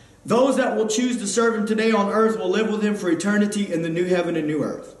 Those that will choose to serve him today on earth will live with him for eternity in the new heaven and new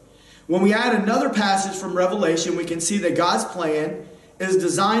earth. When we add another passage from Revelation, we can see that God's plan is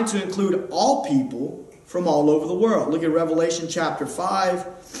designed to include all people from all over the world. Look at Revelation chapter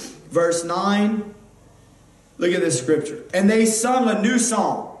 5, verse 9. Look at this scripture. And they sung a new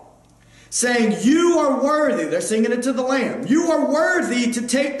song, saying, you are worthy. They're singing it to the Lamb. You are worthy to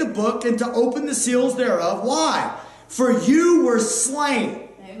take the book and to open the seals thereof. Why? For you were slain.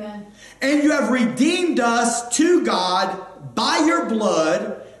 Amen. And you have redeemed us to God by your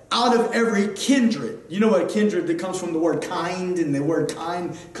blood out of every kindred. You know what kindred, that comes from the word kind, and the word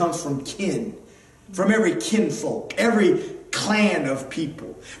kind comes from kin. From every kinfolk, every clan of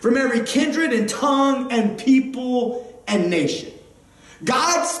people. From every kindred and tongue and people and nation.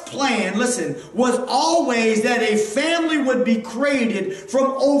 God's plan, listen, was always that a family would be created from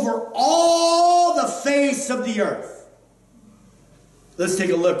over all the face of the earth. Let's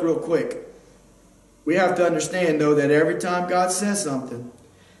take a look real quick. We have to understand, though, that every time God says something,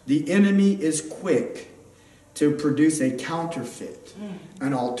 the enemy is quick to produce a counterfeit,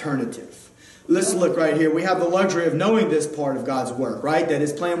 an alternative. Let's look right here. We have the luxury of knowing this part of God's work, right? That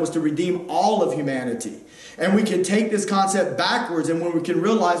his plan was to redeem all of humanity. And we can take this concept backwards, and when we can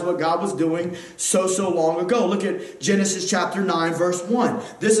realize what God was doing so long ago. Look at Genesis chapter 9, verse 1.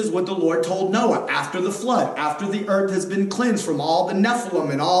 This is what the Lord told Noah after the flood, after the earth has been cleansed from all the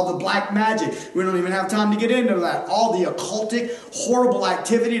Nephilim and all the black magic. We don't even have time to get into that. All the occultic, horrible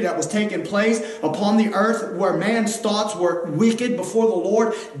activity that was taking place upon the earth, where man's thoughts were wicked before the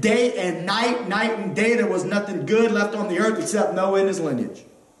Lord, day and night, night and day. There was nothing good left on the earth except Noah and his lineage.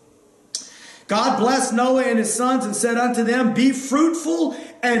 God blessed Noah and his sons and said unto them, be fruitful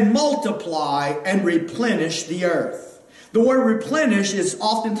and multiply and replenish the earth. The word replenish is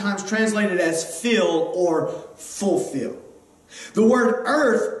oftentimes translated as fill or fulfill. The word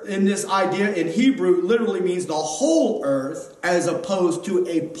earth in this idea in Hebrew literally means the whole earth as opposed to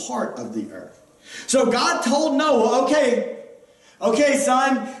a part of the earth. So God told Noah, okay,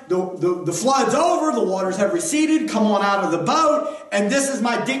 son, the flood's over, the waters have receded, come on out of the boat, and this is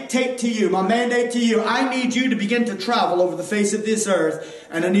my dictate to you, my mandate to you. I need you to begin to travel over the face of this earth,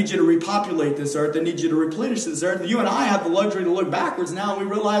 and I need you to repopulate this earth, I need you to replenish this earth. You and I have the luxury to look backwards now, and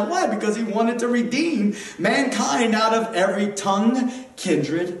we realize why? Because he wanted to redeem mankind out of every tongue,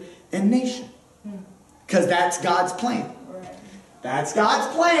 kindred, and nation. Because that's God's plan. That's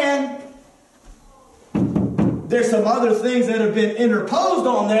God's plan. There's some other things that have been interposed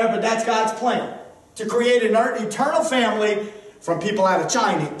on there, but that's God's plan. To create an eternal family from people out of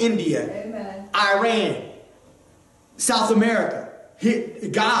China, India, Amen. Iran, South America.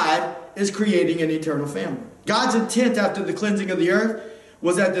 God is creating an eternal family. God's intent after the cleansing of the earth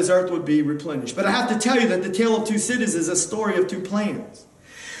was that this earth would be replenished. But I have to tell you that the tale of two cities is a story of two plans.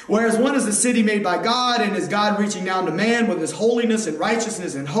 Whereas one is a city made by God and is God reaching down to man with his holiness and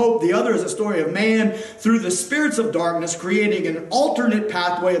righteousness and hope. The other is a story of man through the spirits of darkness creating an alternate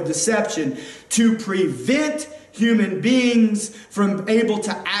pathway of deception to prevent human beings from able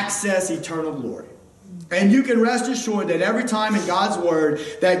to access eternal glory. And you can rest assured that every time in God's word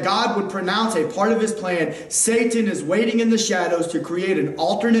that God would pronounce a part of his plan, Satan is waiting in the shadows to create an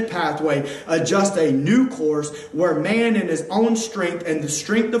alternate pathway, adjust a new course where man in his own strength and the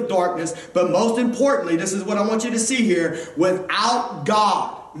strength of darkness, but most importantly, this is what I want you to see here, without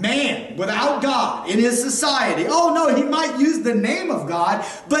God. Man, without God in his society. Oh no, he might use the name of God,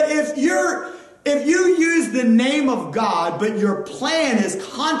 but if you use the name of God, but your plan is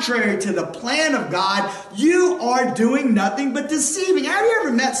contrary to the plan of God, you are doing nothing but deceiving. Have you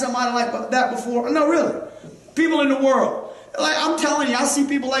ever met somebody like that before? No, really. People in the world. Like, I'm telling you, I see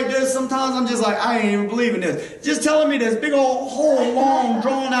people like this. Sometimes I'm just like, I ain't even believing this. Just telling me this big old, whole, long,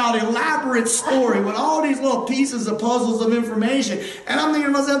 drawn out, elaborate story with all these little pieces of puzzles of information. And I'm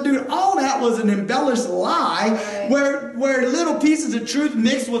thinking to myself, dude, all that was an embellished lie where little pieces of truth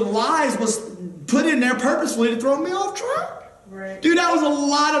mixed with lies was put in there purposefully to throw me off track. Right. Dude, that was a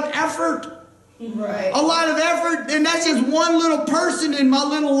lot of effort. Right. A lot of effort. And that's just one little person in my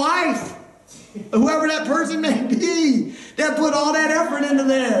little life. Whoever that person may be, that put all that effort into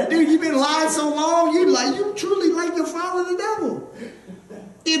there. Dude, you've been lying so long, you truly like your father the devil.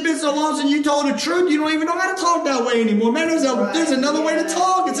 It's been so long since you told the truth, you don't even know how to talk that way anymore. Man, there's another way to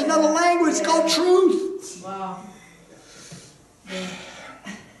talk. It's another language. It's called truth. Wow. Yeah.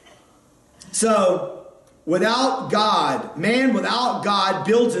 So, without God, man without God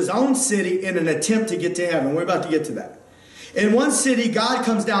builds his own city in an attempt to get to heaven. We're about to get to that. In one city, God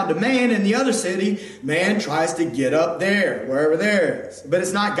comes down to man. In the other city, man tries to get up there, wherever there is. But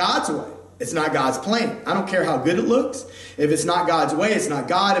it's not God's way. It's not God's plan. I don't care how good it looks. If it's not God's way, it's not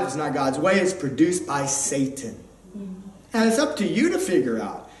God. If it's not God's way, it's produced by Satan. And it's up to you to figure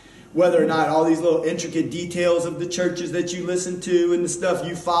out whether or not all these little intricate details of the churches that you listen to and the stuff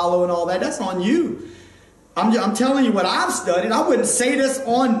you follow and all that, that's on you. I'm telling you what I've studied. I wouldn't say this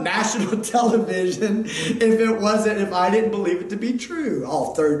on national television if I didn't believe it to be true.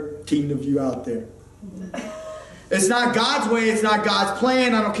 All 13 of you out there. It's not God's way. It's not God's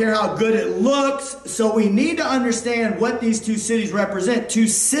plan. I don't care how good it looks. So we need to understand what these two cities represent. Two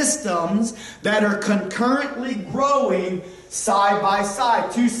systems that are concurrently growing side by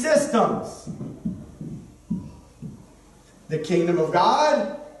side. Two systems. The kingdom of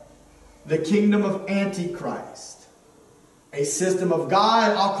God, the kingdom of Antichrist. A system of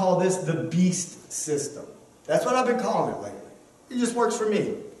God, I'll call this the beast system. That's what I've been calling it lately. It just works for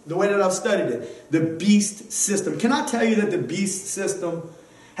me, the way that I've studied it. The beast system. Can I tell you that the beast system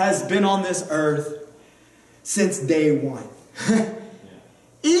has been on this earth since day one?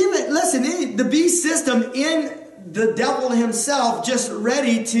 The beast system in the devil himself just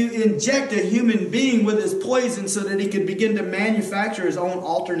ready to inject a human being with his poison so that he could begin to manufacture his own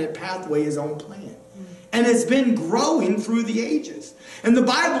alternate pathway, his own plan. And it's been growing through the ages. And the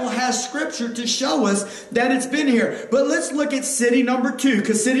Bible has scripture to show us that it's been here. But let's look at city number 2.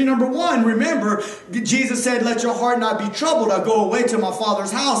 Because city number 1, remember, Jesus said, let your heart not be troubled. I go away to my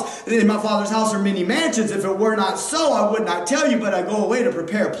Father's house. In my Father's house are many mansions. If it were not so, I would not tell you. But I go away to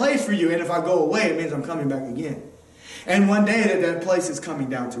prepare a place for you. And if I go away, it means I'm coming back again. And one day that place is coming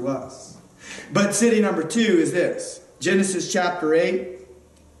down to us. But city number 2 is this. Genesis chapter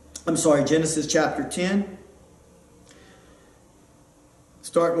 10.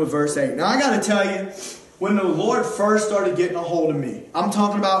 Starting with verse 8. Now I got to tell you, when the Lord first started getting a hold of me, I'm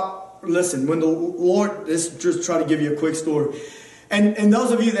talking about, listen, when the Lord, this just try to give you a quick story. And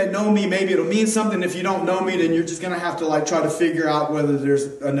those of you that know me, maybe it'll mean something. If you don't know me, then you're just going to have to try to figure out whether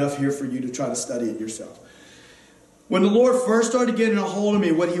there's enough here for you to try to study it yourself. When the Lord first started getting a hold of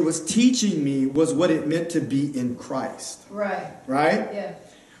me, what he was teaching me was what it meant to be in Christ. Right. Right? Yeah.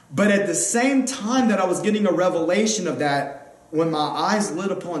 But at the same time that I was getting a revelation of that, when my eyes lit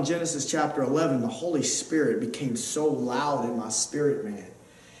upon Genesis chapter 11, the Holy Spirit became so loud in my spirit, man,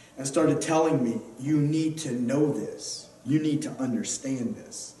 and started telling me, you need to know this. You need to understand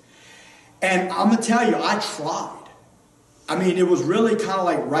this. And I'm going to tell you, I tried. I mean, it was really kind of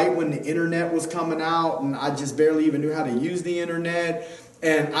like right when the internet was coming out, and I just barely even knew how to use the internet.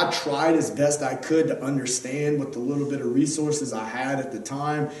 And I tried as best I could to understand with the little bit of resources I had at the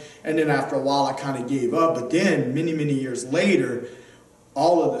time. And then after a while, I kind of gave up. But then, many, many years later,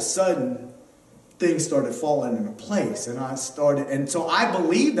 all of a sudden, things started falling into place. And so I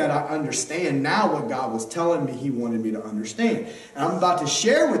believe that I understand now what God was telling me he wanted me to understand. And I'm about to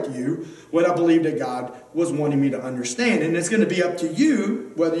share with you what I believe that God was wanting me to understand. And it's going to be up to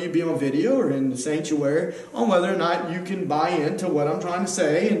you, whether you be on video or in the sanctuary, on whether or not you can buy into what I'm trying to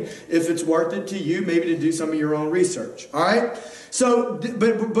say. And if it's worth it to you, maybe to do some of your own research. All right? So,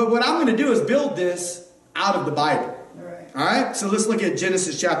 but what I'm going to do is build this out of the Bible. All right, so let's look at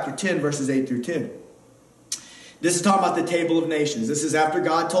Genesis chapter 10, verses 8 through 10. This is talking about the table of nations. This is after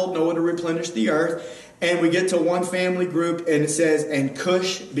God told Noah to replenish the earth. And we get to one family group, and it says, and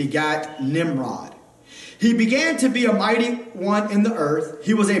Cush begat Nimrod. He began to be a mighty one in the earth.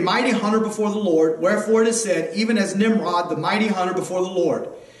 He was a mighty hunter before the Lord. Wherefore it is said, even as Nimrod, the mighty hunter before the Lord.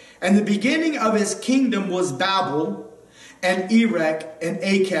 And the beginning of his kingdom was Babel, and Erech, and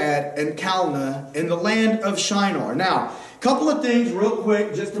Akkad, and Calneh, in the land of Shinar. Now, a couple of things real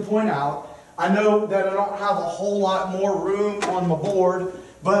quick just to point out. I know that I don't have a whole lot more room on my board,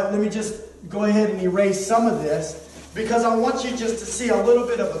 but let me just go ahead and erase some of this, because I want you just to see a little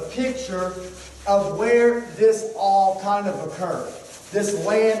bit of a picture of where this all kind of occurred. This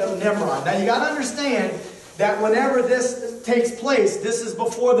land of Nimrod. Now, you got to understand that whenever this takes place, this is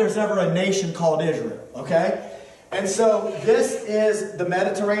before there's ever a nation called Israel, okay? And so this is the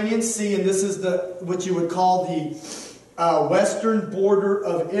Mediterranean Sea, and this is what you would call the western border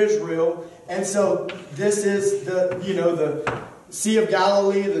of Israel. And so this is the Sea of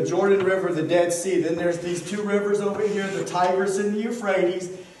Galilee, the Jordan River, the Dead Sea. Then there's these two rivers over here, the Tigris and the Euphrates.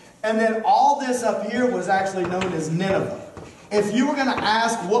 And then all this up here was actually known as Nineveh. If you were going to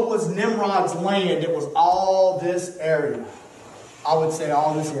ask what was Nimrod's land, it was all this area. I would say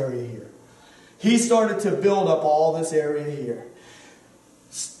all this area here. He started to build up all this area here.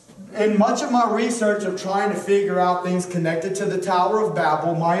 In much of my research of trying to figure out things connected to the Tower of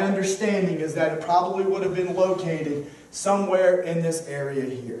Babel, my understanding is that it probably would have been located somewhere in this area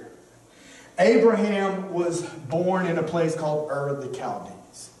here. Abraham was born in a place called Ur of the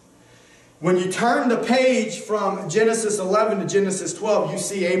Chaldees. When you turn the page from Genesis 11 to Genesis 12, you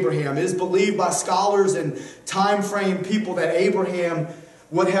see Abraham. It is believed by scholars and time frame people that Abraham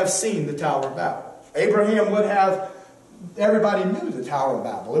would have seen the Tower of Babel. Abraham would have, everybody knew the Tower of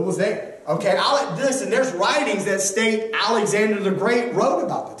Babel. It was there. Okay, listen, there's writings that state Alexander the Great wrote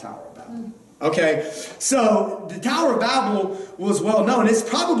about the Tower of Babel. Okay, so the Tower of Babel was well known. It's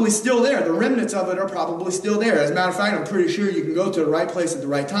probably still there. The remnants of it are probably still there. As a matter of fact, I'm pretty sure you can go to the right place at the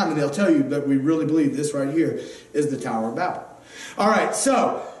right time, and they'll tell you that we really believe this right here is the Tower of Babel. All right,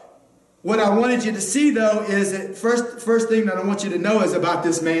 so what I wanted you to see, though, is that first thing that I want you to know is about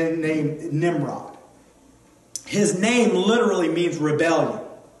this man named Nimrod. His name literally means rebellion.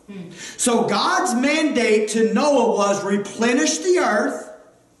 So God's mandate to Noah was replenish the earth,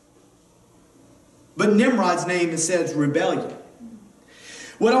 but Nimrod's name, it says rebellion.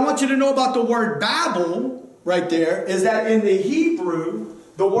 What I want you to know about the word Babel right there is that in the Hebrew,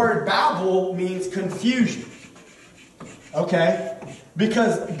 the word Babel means confusion. Okay?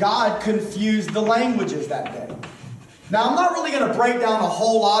 Because God confused the languages that day. Now, I'm not really going to break down a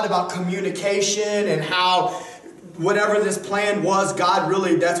whole lot about communication and how whatever this plan was, God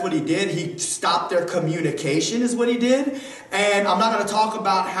really, that's what he did. He stopped their communication is what he did. And I'm not going to talk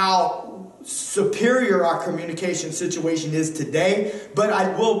about how superior our communication situation is today, but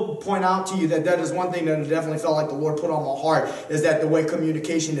I will point out to you that that is one thing that I definitely felt like the Lord put on my heart, is that the way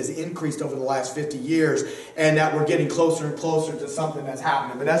communication has increased over the last 50 years, and that we're getting closer and closer to something that's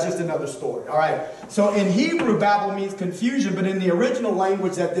happening. But that's just another story. All right. So in Hebrew, Babel means confusion, but in the original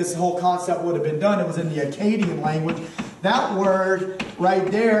language that this whole concept would have been done, it was in the Akkadian language. That word right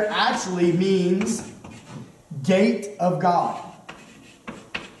there actually means gate of God.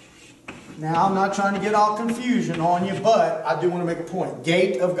 Now, I'm not trying to get all confusion on you, but I do want to make a point.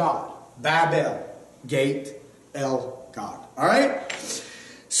 Gate of God. Babel. Gate El God. All right?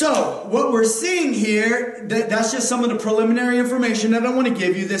 So, what we're seeing here, that's just some of the preliminary information that I want to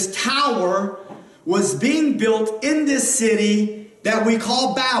give you. This tower was being built in this city that we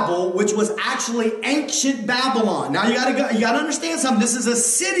call Babel, which was actually ancient Babylon. Now, you got to understand something. This is a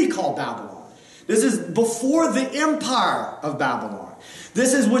city called Babylon. This is before the empire of Babylon.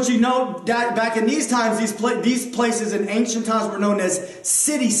 This is what you know, back in these times, these places in ancient times were known as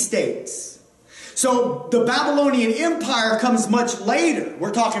city-states. So the Babylonian Empire comes much later.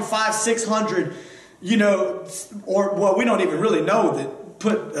 We're talking 500-600, or well, we don't even really know that,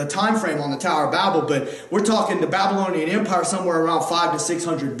 put a time frame on the Tower of Babel, but we're talking the Babylonian Empire somewhere around 500 to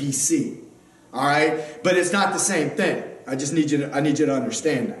 600 BC. All right? But it's not the same thing. I need you to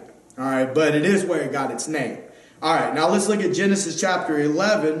understand that. All right? But it is where it got its name. All right, now let's look at Genesis chapter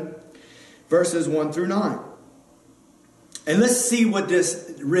 11, verses 1 through 9. And let's see what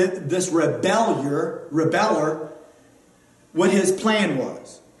this rebeller, what his plan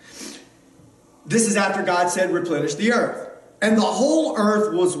was. This is after God said, replenish the earth. And the whole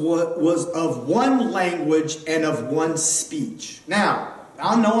earth was of one language and of one speech. Now,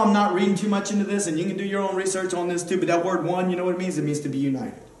 I know I'm not reading too much into this, and you can do your own research on this too, but that word one, you know what it means? It means to be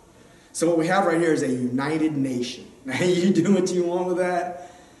united. So what we have right here is a united nation. Now, you do what you want with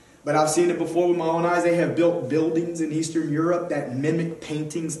that. But I've seen it before with my own eyes. They have built buildings in Eastern Europe that mimic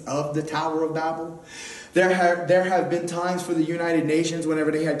paintings of the Tower of Babel. There have been times for the United Nations,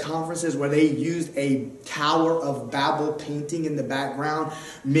 whenever they had conferences, where they used a Tower of Babel painting in the background.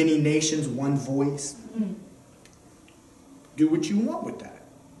 Many nations, one voice. Do what you want with that.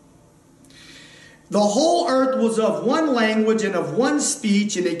 The whole earth was of one language and of one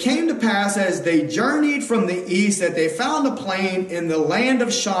speech, and it came to pass as they journeyed from the east that they found a plain in the land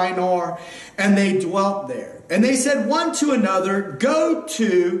of Shinar, and they dwelt there. And they said one to another, go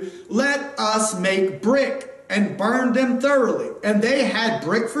to, let us make brick, and burn them thoroughly. And they had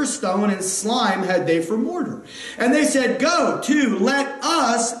brick for stone, and slime had they for mortar. And they said, go to, let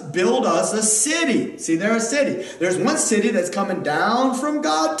us build us a city. See, they're a city. There's one city that's coming down from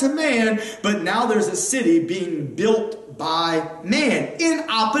God to man, but now there's a city being built by man in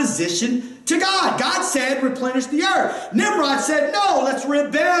opposition to God. God said, replenish the earth. Nimrod said, no, let's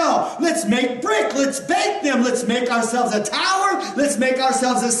rebel. Let's make brick. Let's bake them. Let's make ourselves a tower. Let's make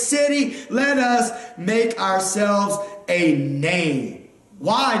ourselves a city. Let us make ourselves a name.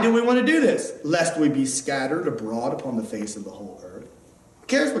 Why do we want to do this? Lest we be scattered abroad upon the face of the whole earth. Who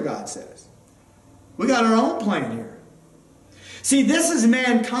cares what God says? We got our own plan here. See, this is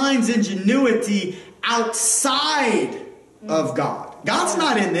mankind's ingenuity outside of God. God's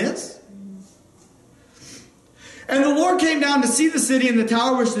not in this. And the Lord came down to see the city and the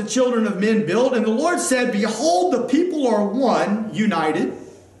tower which the children of men built. And the Lord said, behold, the people are one, united,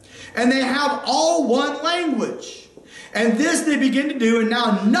 and they have all one language. And this they begin to do, and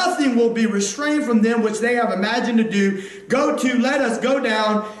now nothing will be restrained from them which they have imagined to do. Go to, let us go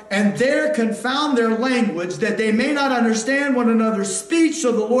down, and there confound their language, that they may not understand one another's speech.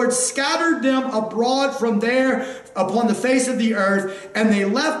 So the Lord scattered them abroad from there upon the face of the earth, and they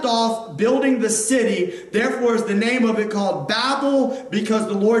left off building the city. Therefore is the name of it called Babel, because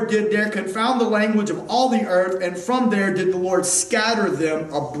the Lord did there confound the language of all the earth, and from there did the Lord scatter them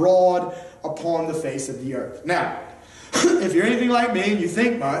abroad upon the face of the earth. Now, if you're anything like me and you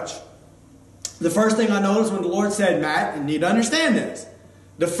think much, the first thing I noticed when the Lord said, Matt, you need to understand this.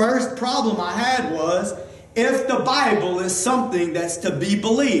 The first problem I had was, if the Bible is something that's to be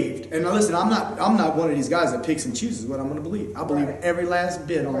believed. And now listen, I'm not one of these guys that picks and chooses what I'm going to believe. I believe every last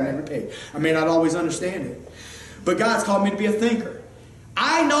bit on every page. I may not always understand it. But God's called me to be a thinker.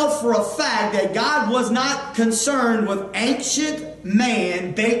 I know for a fact that God was not concerned with ancient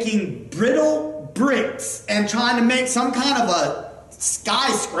man baking brittle bricks and trying to make some kind of a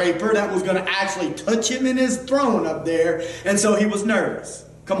skyscraper that was going to actually touch him in his throne up there. And so he was nervous.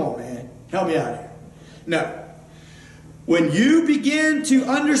 Come on, man. Help me out here. No. When you begin to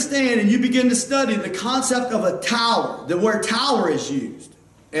understand and you begin to study the concept of a tower, the word tower is used.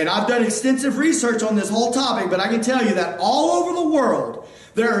 And I've done extensive research on this whole topic, but I can tell you that all over the world,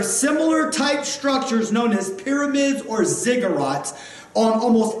 there are similar type structures known as pyramids or ziggurats on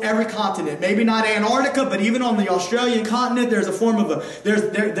almost every continent. Maybe not Antarctica, but even on the Australian continent, there's a form of a.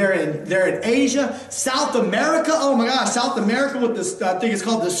 They're in Asia, South America. Oh my gosh, South America with this. I think it's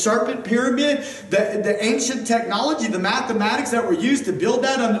called the Serpent Pyramid. The ancient technology, the mathematics that were used to build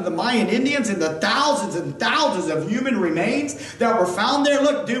that under the Mayan Indians, and the thousands and thousands of human remains that were found there.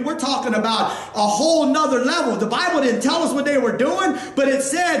 Look, dude, we're talking about a whole nother level. The Bible didn't tell us what they were doing, but it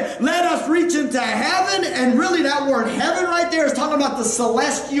said, "Let us reach into heaven," and really, that word "heaven" right there is talking about the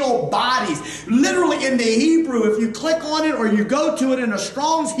celestial bodies. Literally in the Hebrew, if you click on it or you go to it in a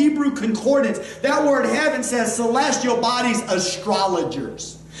Strong's Hebrew Concordance, that word heaven says celestial bodies,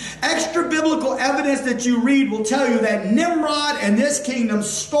 astrologers. Extra biblical evidence that you read will tell you that Nimrod and this kingdom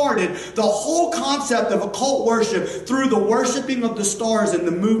started the whole concept of occult worship through the worshiping of the stars and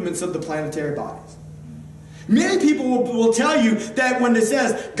the movements of the planetary bodies. Many people will tell you that when it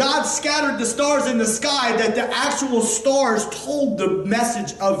says God scattered the stars in the sky, that the actual stars told the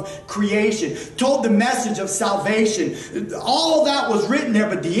message of creation, told the message of salvation. All of that was written there,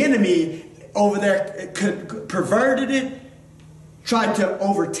 but the enemy over there perverted it, tried to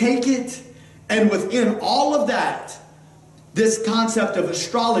overtake it, and within all of that, this concept of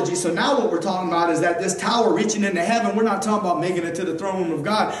astrology. So now what we're talking about is that this tower reaching into heaven, we're not talking about making it to the throne room of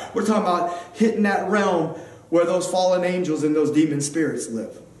God. We're talking about hitting that realm where those fallen angels and those demon spirits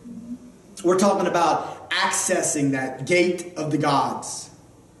live. We're talking about accessing that gate of the gods.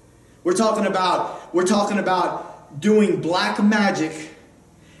 We're talking about doing black magic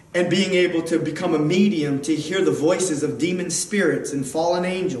and being able to become a medium to hear the voices of demon spirits and fallen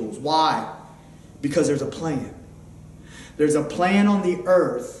angels. Why? Because there's a plan. There's a plan on the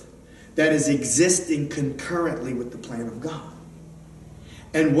earth that is existing concurrently with the plan of God.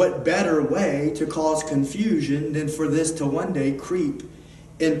 And what better way to cause confusion than for this to one day creep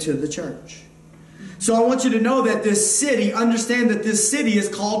into the church? So I want you to know that this city, understand that this city is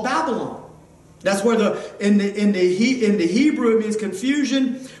called Babylon. That's where in the Hebrew it means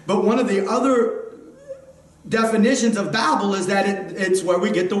confusion, but one of the other definitions of Babel is that it's where we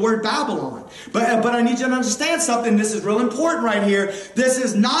get the word Babylon. But I need you to understand something. This is real important right here. This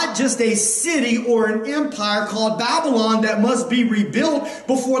is not just a city or an empire called Babylon that must be rebuilt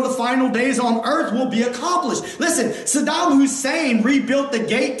before the final days on earth will be accomplished. Listen, Saddam Hussein rebuilt the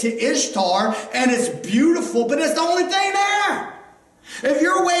gate to Ishtar, and it's beautiful, but it's the only thing there. If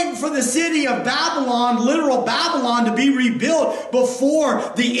you're waiting for the city of Babylon, literal Babylon, to be rebuilt before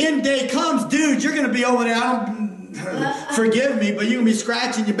the end day comes, dude, you're going to be over there. Forgive me, but you're going to be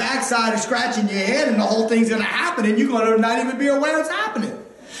scratching your backside or scratching your head, and the whole thing's going to happen, and you're going to not even be aware it's happening.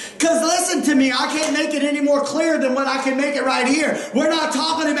 Because listen to me, I can't make it any more clear than what I can make it right here. We're not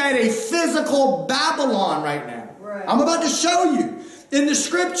talking about a physical Babylon right now. Right. I'm about to show you in the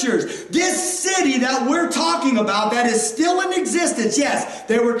scriptures, this city that we're talking about that is still in existence. Yes,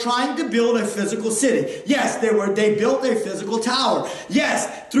 they were trying to build a physical city. Yes, they built a physical tower.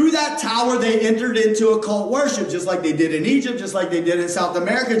 Yes, through that tower they entered into occult worship, just like they did in Egypt, just like they did in South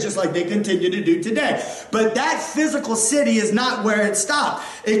America, just like they continue to do today. But that physical city is not where it stopped.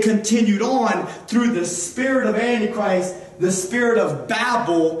 It continued on through the spirit of Antichrist. The spirit of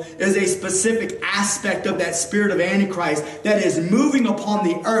Babel is a specific aspect of that spirit of Antichrist that is moving upon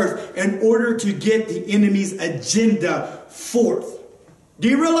the earth in order to get the enemy's agenda forth. Do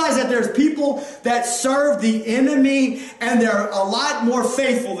you realize that there's people that serve the enemy and they're a lot more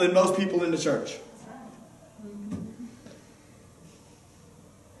faithful than most people in the church?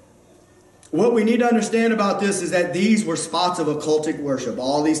 What we need to understand about this is that these were spots of occultic worship,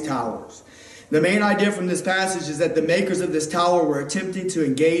 all these towers. The main idea from this passage is that the makers of this tower were attempting to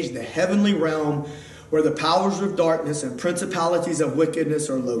engage the heavenly realm where the powers of darkness and principalities of wickedness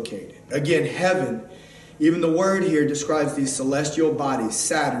are located. Again, heaven, even the word here describes these celestial bodies,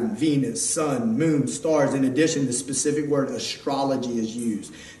 Saturn, Venus, sun, moon, stars. In addition, the specific word astrology is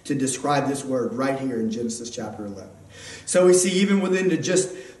used to describe this word right here in Genesis chapter 11. So we see even within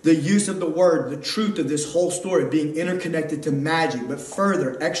the use of the word, the truth of this whole story being interconnected to magic. But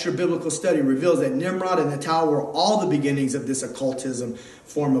further, extra biblical study reveals that Nimrod and the tower were all the beginnings of this occultism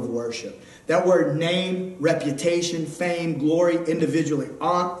form of worship. That word name, reputation, fame, glory, individuality,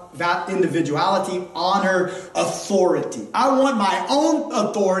 honor, authority. I want my own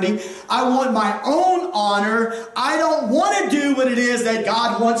authority. I want my own honor. I don't want to do what it is that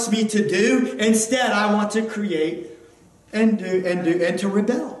God wants me to do. Instead, I want to create and to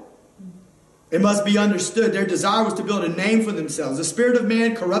rebel. It must be understood their desire was to build a name for themselves. The spirit of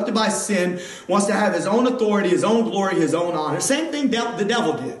man, corrupted by sin, wants to have his own authority, his own glory, his own honor. Same thing the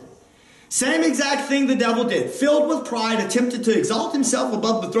devil did. Same exact thing the devil did. Filled with pride, attempted to exalt himself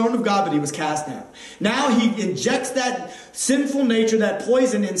above the throne of God, but he was cast down. Now he injects that sinful nature, that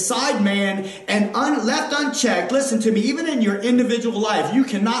poison inside man, and left unchecked. Listen to me, even in your individual life, you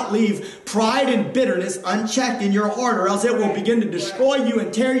cannot leave pride and bitterness unchecked in your heart, or else it will begin to destroy you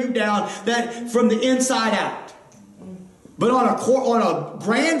and tear you down from the inside out. But on a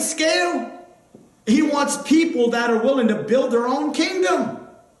grand scale, he wants people that are willing to build their own kingdom.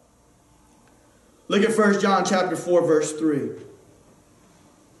 Look at 1 John chapter 4, verse 3.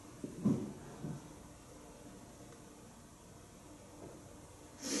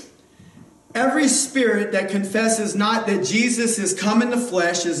 Every spirit that confesses not that Jesus is come in the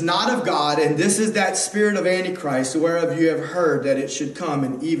flesh is not of God, and this is that spirit of Antichrist, whereof you have heard that it should come,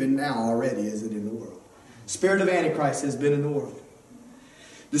 and even now already is it in the world. Spirit of Antichrist has been in the world.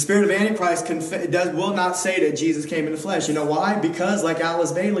 The spirit of Antichrist will not say that Jesus came in the flesh. You know why? Because, like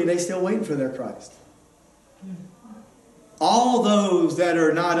Alice Bailey, they're still waiting for their Christ. All those that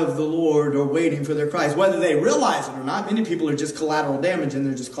are not of the Lord are waiting for their Christ. Whether they realize it or not, many people are just collateral damage and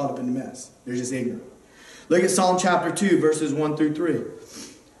they're just caught up in the mess. They're just ignorant. Look at Psalm chapter 2, verses 1 through 3.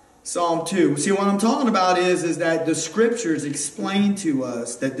 Psalm 2. See, what I'm talking about is that the scriptures explain to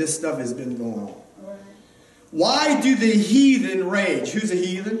us that this stuff has been going on. Why do the heathen rage? Who's a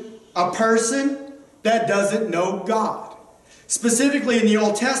heathen? A person that doesn't know God. Specifically in the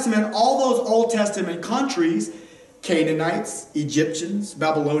Old Testament, all those Old Testament countries, Canaanites, Egyptians,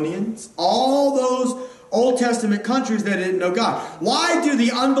 Babylonians, all those Old Testament countries that didn't know God. Why do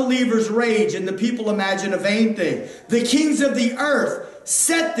the unbelievers rage and the people imagine a vain thing? The kings of the earth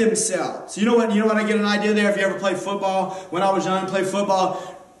set themselves. You know what I get an idea there? If you ever played football, when I was young, played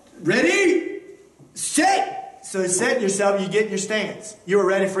football. Ready? Set. So set yourself, you get in your stance. You were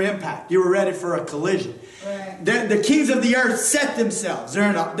ready for impact. You were ready for a collision. Right. The kings of the earth set themselves. They're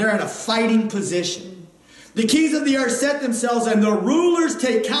in a fighting position. The kings of the earth set themselves, and the rulers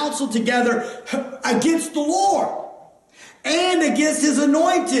take counsel together against the Lord and against his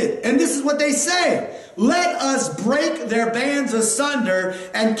anointed. And this is what they say. Let us break their bands asunder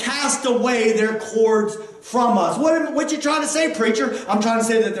and cast away their cords from us. What you trying to say, preacher? I'm trying to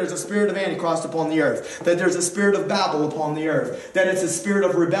say that there's a spirit of Antichrist upon the earth. That there's a spirit of Babel upon the earth. That it's a spirit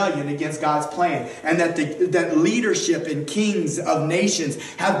of rebellion against God's plan. And that leadership and kings of nations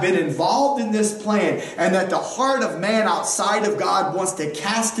have been involved in this plan. And that the heart of man outside of God wants to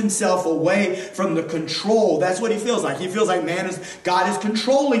cast himself away from the control. That's what he feels like. He feels like God is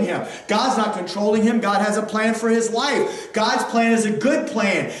controlling him. God's not controlling him. God has a plan for his life. God's plan is a good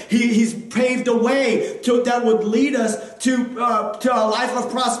plan. He's paved a way that would lead us to a life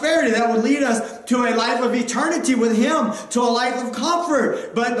of prosperity, that would lead us to a life of eternity with him, to a life of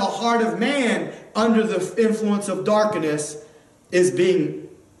comfort. But the heart of man, under the influence of darkness, is being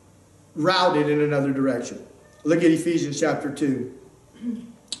routed in another direction. Look at Ephesians chapter 2,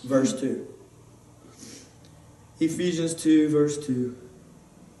 verse 2. Ephesians 2, verse 2.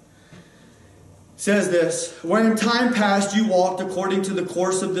 Says this, where in time past you walked according to the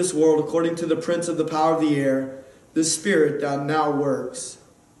course of this world, according to the prince of the power of the air, the spirit that now works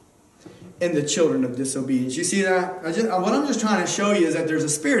in the children of disobedience. You see that? What I'm just trying to show you is that there's a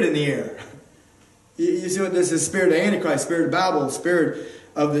spirit in the air. You see what this is? Spirit of Antichrist, spirit of Babel, spirit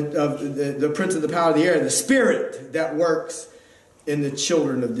of the prince of the power of the air, the spirit that works in the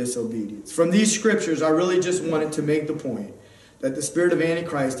children of disobedience. From these scriptures, I really just wanted to make the point that the spirit of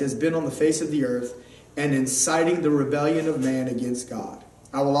Antichrist has been on the face of the earth and inciting the rebellion of man against God.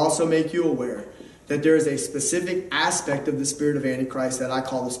 I will also make you aware that there is a specific aspect of the spirit of Antichrist that I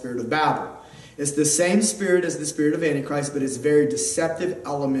call the spirit of Babel. It's the same spirit as the spirit of Antichrist, but it's a very deceptive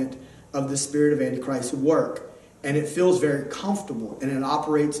element of the spirit of Antichrist's work. And it feels very comfortable, and it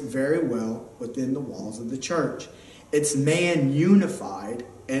operates very well within the walls of the church. It's man unified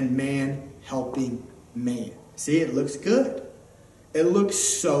and man helping man. See, it looks good. It looks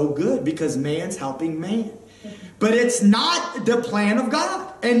so good because man's helping man. But it's not the plan of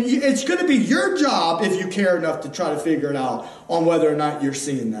God. And it's going to be your job, if you care enough, to try to figure it out on whether or not you're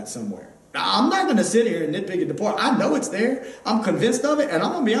seeing that somewhere. Now, I'm not going to sit here and nitpick at the point. I know it's there. I'm convinced of it. And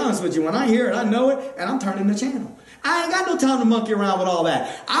I'm going to be honest with you. When I hear it, I know it. And I'm turning the channel. I ain't got no time to monkey around with all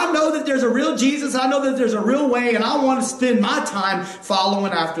that. I know that there's a real Jesus. I know that there's a real way. And I want to spend my time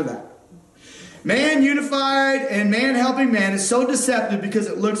following after that. Man unified and man helping man is so deceptive because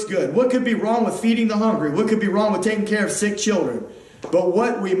it looks good. What could be wrong with feeding the hungry? What could be wrong with taking care of sick children? But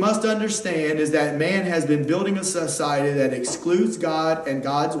what we must understand is that man has been building a society that excludes God and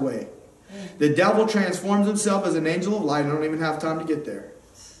God's way. The devil transforms himself as an angel of light. I don't even have time to get there.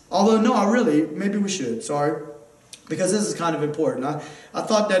 Although, no, maybe we should. Sorry. Because this is kind of important. I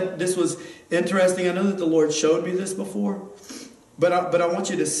thought that this was interesting. I know that the Lord showed me this before. But I want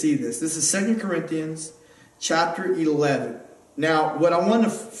you to see this. This is 2 Corinthians chapter 11. Now, what I'm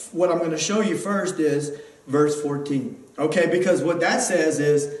going to show you first is verse 14. Okay, because what that says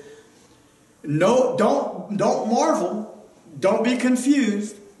is, no, don't marvel, don't be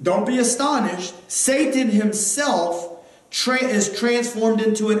confused, don't be astonished. Satan himself is transformed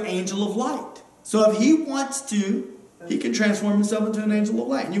into an angel of light. So if he wants to, he can transform himself into an angel of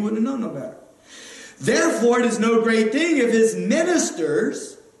light, and you wouldn't have known no better. Therefore, it is no great thing if his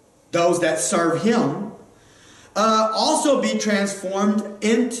ministers, those that serve him, also be transformed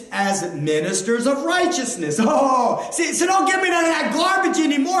as ministers of righteousness. Oh, see, so don't give me none of that garbage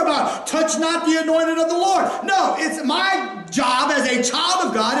anymore about touch not the anointed of the Lord. No, it's my job as a child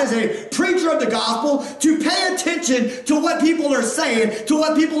of God, as a preacher of the gospel, to pay attention to what people are saying, to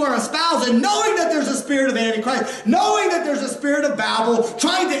what people are espousing, knowing that there's a spirit of Antichrist, knowing that there's a spirit of Babel,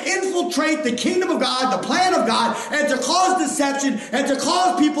 trying to infiltrate the kingdom of God, the plan of God, and to cause deception, and to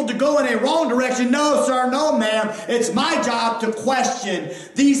cause people to go in a wrong direction. No, sir, no, ma'am. It's my job to question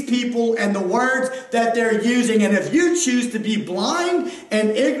these people and the words that they're using. And if you choose to be blind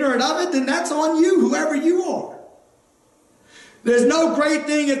and ignorant of it, then that's on you, whoever you are. There's no great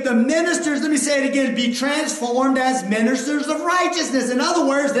thing if the ministers, let me say it again, be transformed as ministers of righteousness. In other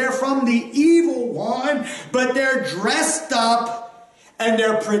words, they're from the evil one, but they're dressed up and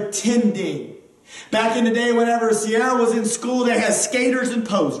they're pretending. Back in the day, whenever Sierra was in school, they had skaters and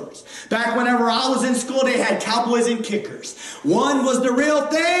posers. Back whenever I was in school, they had cowboys and kickers. One was the real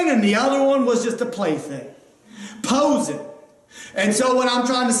thing and the other one was just a plaything. Posing. And so what I'm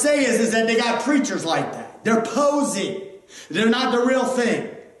trying to say is that they got preachers like that. They're posing. They're not the real thing.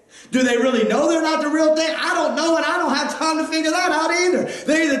 Do they really know they're not the real thing? I don't know, and I don't have time to figure that out either.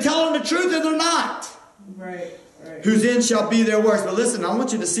 They're either telling the truth or they're not. Right. Whose end shall be their worst. But listen, I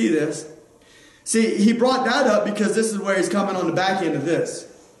want you to see this. See, he brought that up because this is where he's coming on the back end of this.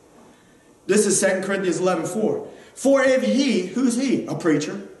 This is 2 Corinthians 11:4. For if he, who's he? A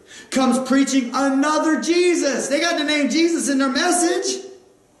preacher. Comes preaching another Jesus. They got the name Jesus in their message.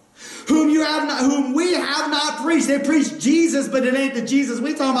 Whom we have not preached. They preach Jesus, but it ain't the Jesus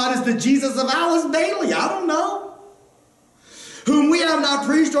we talking about. It's the Jesus of Alice Bailey. I don't know. Whom we have not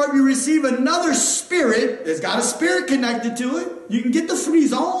preached, or if you receive another spirit, it's got a spirit connected to it. You can get the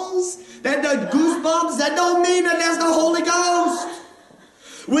frisons, the goosebumps. That don't mean that that's the Holy Ghost.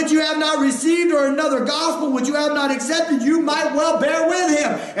 Which you have not received, or another gospel which you have not accepted, you might well bear with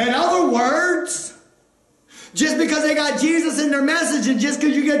him. In other words, just because they got Jesus in their message and just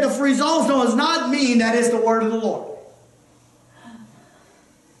because you get the frisons does not mean that it's the word of the Lord.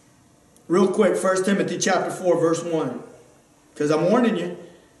 Real quick, 1 Timothy chapter 4, verse 1. Because I'm warning you.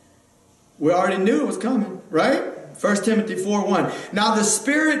 We already knew it was coming, right? 1 Timothy 4:1. Now the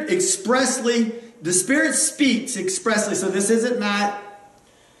Spirit speaks expressly. So this isn't Matt.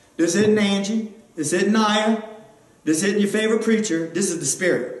 This isn't Angie. This isn't Naya. This isn't your favorite preacher. This is the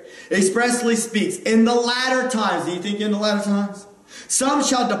Spirit. Expressly speaks. In the latter times. Do you think in the latter times? Some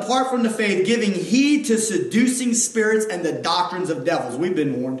shall depart from the faith, giving heed to seducing spirits and the doctrines of devils. We've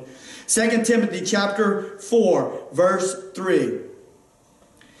been warned. 2 Timothy chapter 4, verse 3.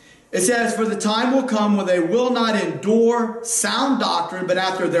 It says, for the time will come when they will not endure sound doctrine, but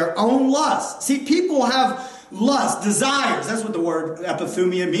after their own lust. See, people have lust, desires. That's what the word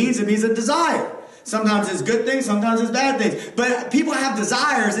epithumia means. It means a desire. Sometimes it's good things, sometimes it's bad things. But people have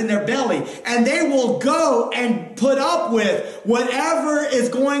desires in their belly, and they will go and put up with whatever is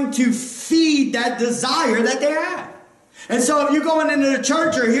going to feed that desire that they have. And so if you're going into the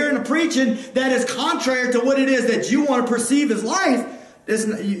church or hearing a preaching that is contrary to what it is that you want to perceive as life,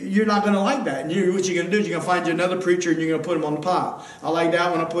 you're not going to like that. And what you're going to do is you're going to find you another preacher and you're going to put him on the pile. I like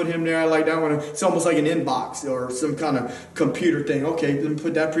that one. I put him there. I like that one. It's almost like an inbox or some kind of computer thing. Okay, then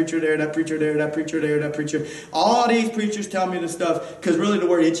put that preacher there, that preacher there, that preacher there, that preacher. All these preachers tell me this stuff because really the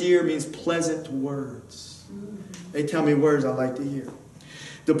word itchy ear means pleasant words. They tell me words I like to hear.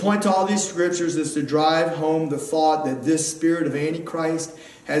 The point to all these scriptures is to drive home the thought that this spirit of Antichrist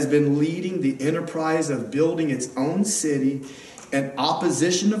has been leading the enterprise of building its own city in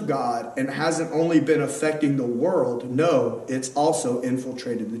opposition of God, and hasn't only been affecting the world. No, it's also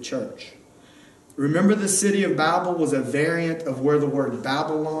infiltrated the church. Remember, the city of Babel was a variant of where the word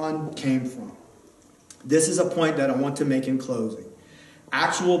Babylon came from. This is a point that I want to make in closing.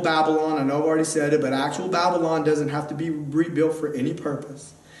 Actual Babylon, I know I've already said it, but actual Babylon doesn't have to be rebuilt for any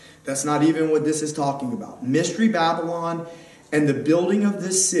purpose. That's not even what this is talking about. Mystery Babylon And the building of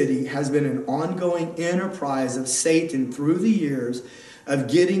this city has been an ongoing enterprise of Satan through the years of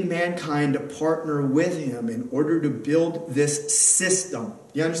getting mankind to partner with him in order to build this system.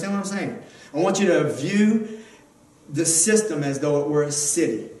 You understand what I'm saying? I want you to view the system as though it were a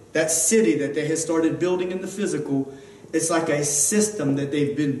city. That city that they had started building in the physical, it's like a system that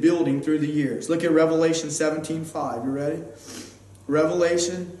they've been building through the years. Look at Revelation 17:5. You ready?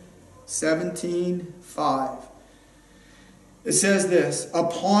 Revelation 17:5. It says this: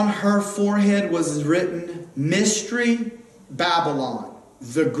 upon her forehead was written, Mystery Babylon,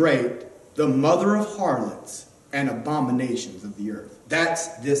 the great, the mother of harlots and abominations of the earth. That's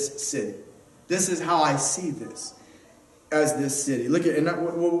this city. This is how I see this, as this city. Look at, and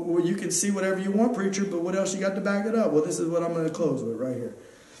well, you can see whatever you want, preacher, but what else you got to back it up? Well, this is what I'm going to close with right here.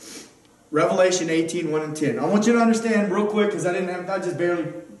 Revelation 18:1 and 10. I want you to understand real quick, because I just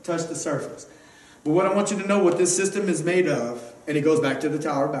barely touched the surface. But what I want you to know what this system is made of, and it goes back to the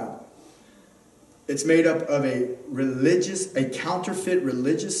Tower of Babel. It's made up of a counterfeit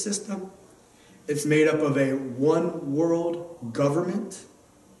religious system. It's made up of a one world government.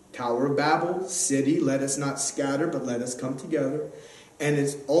 Tower of Babel, city, let us not scatter, but let us come together. And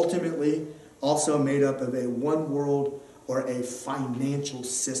it's ultimately also made up of a one world or a financial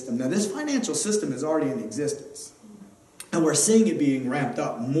system. Now, this financial system is already in existence. And we're seeing it being ramped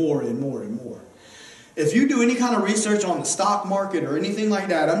up more and more and more. If you do any kind of research on the stock market or anything like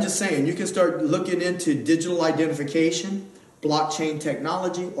that, I'm just saying, you can start looking into digital identification, blockchain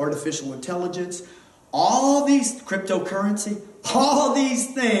technology, artificial intelligence, all these cryptocurrency, all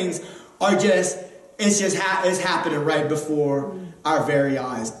these things are it's happening right before our very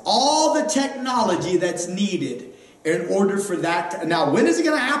eyes. All the technology that's needed in order for that to, now, when is it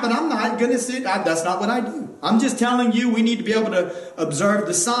going to happen? I'm not going to sit. That's not what I do. I'm just telling you we need to be able to observe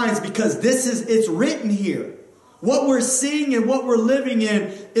the signs, because it's written here. What we're seeing and what we're living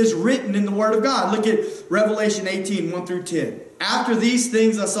in is written in the Word of God. Look at Revelation 18:1 through 10. After these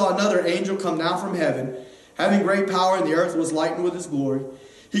things, I saw another angel come down from heaven, having great power, and the earth was lightened with his glory.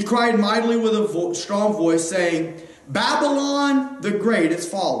 He cried mightily with a strong voice, saying, Babylon the great is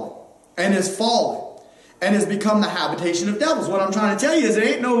fallen, and has become the habitation of devils. What I'm trying to tell you is there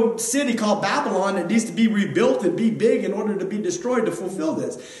ain't no city called Babylon that needs to be rebuilt and be big in order to be destroyed to fulfill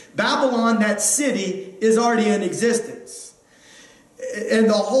this. Babylon, that city, is already in existence. And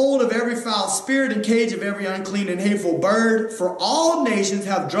the hold of every foul spirit and cage of every unclean and hateful bird, for all nations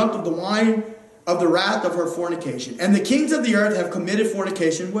have drunk of the wine of the wrath of her fornication. And the kings of the earth have committed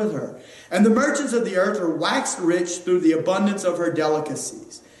fornication with her. And the merchants of the earth are waxed rich through the abundance of her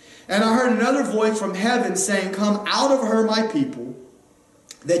delicacies. And I heard another voice from heaven saying, Come out of her, my people,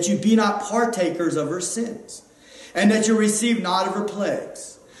 that you be not partakers of her sins, and that you receive not of her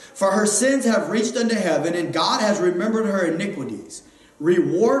plagues. For her sins have reached unto heaven, and God has remembered her iniquities.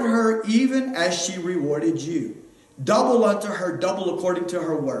 Reward her even as she rewarded you. Double unto her, double according to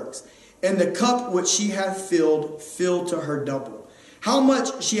her works. And the cup which she hath filled, fill to her double. How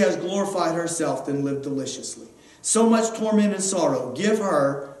much she has glorified herself and lived deliciously. So much torment and sorrow give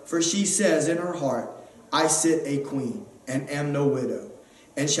her, for she says in her heart, I sit a queen, and am no widow,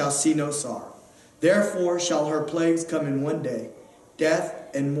 and shall see no sorrow. Therefore shall her plagues come in one day, death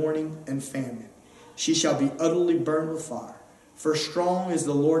and mourning and famine. She shall be utterly burned with fire. For strong is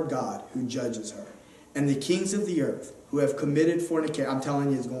the Lord God who judges her. And the kings of the earth who have committed fornication, I'm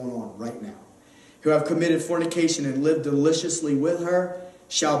telling you it's going on right now, who have committed fornication and lived deliciously with her,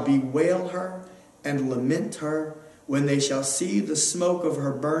 shall bewail her and lament her, when they shall see the smoke of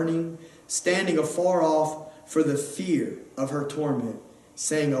her burning, standing afar off for the fear of her torment,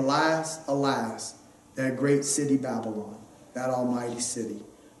 saying, Alas, alas, that great city Babylon, that almighty city,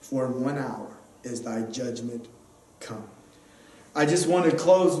 for in 1 hour is thy judgment come. I just want to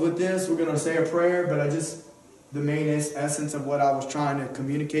close with this. We're going to say a prayer, but the main essence of what I was trying to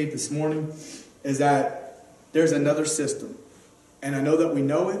communicate this morning is that there's another system. And I know that we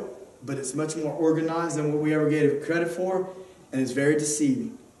know it, but it's much more organized than what we ever gave it credit for, and it's very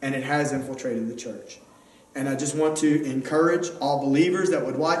deceiving, and it has infiltrated the church. And I just want to encourage all believers that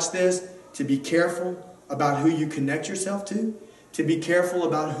would watch this to be careful about who you connect yourself to be careful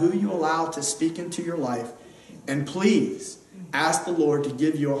about who you allow to speak into your life, and please ask the Lord to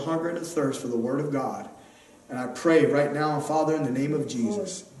give you a hunger and a thirst for the Word of God. And I pray right now, Father, in the name of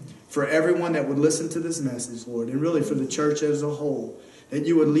Jesus, for everyone that would listen to this message, Lord, and really for the church as a whole, that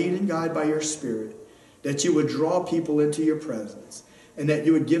you would lead and guide by your Spirit, that you would draw people into your presence, and that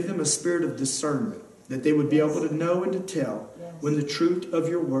you would give them a spirit of discernment, that they would be able to know and to tell when the truth of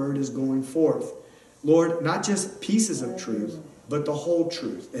your word is going forth. Lord, not just pieces of truth, but the whole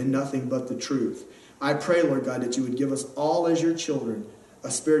truth and nothing but the truth. I pray, Lord God, that you would give us all as your children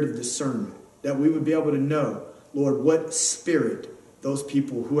a spirit of discernment, that we would be able to know, Lord, what spirit those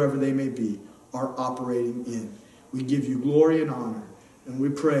people, whoever they may be, are operating in. We give you glory and honor, and we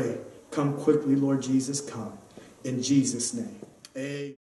pray, come quickly, Lord Jesus, come. In Jesus' name, amen.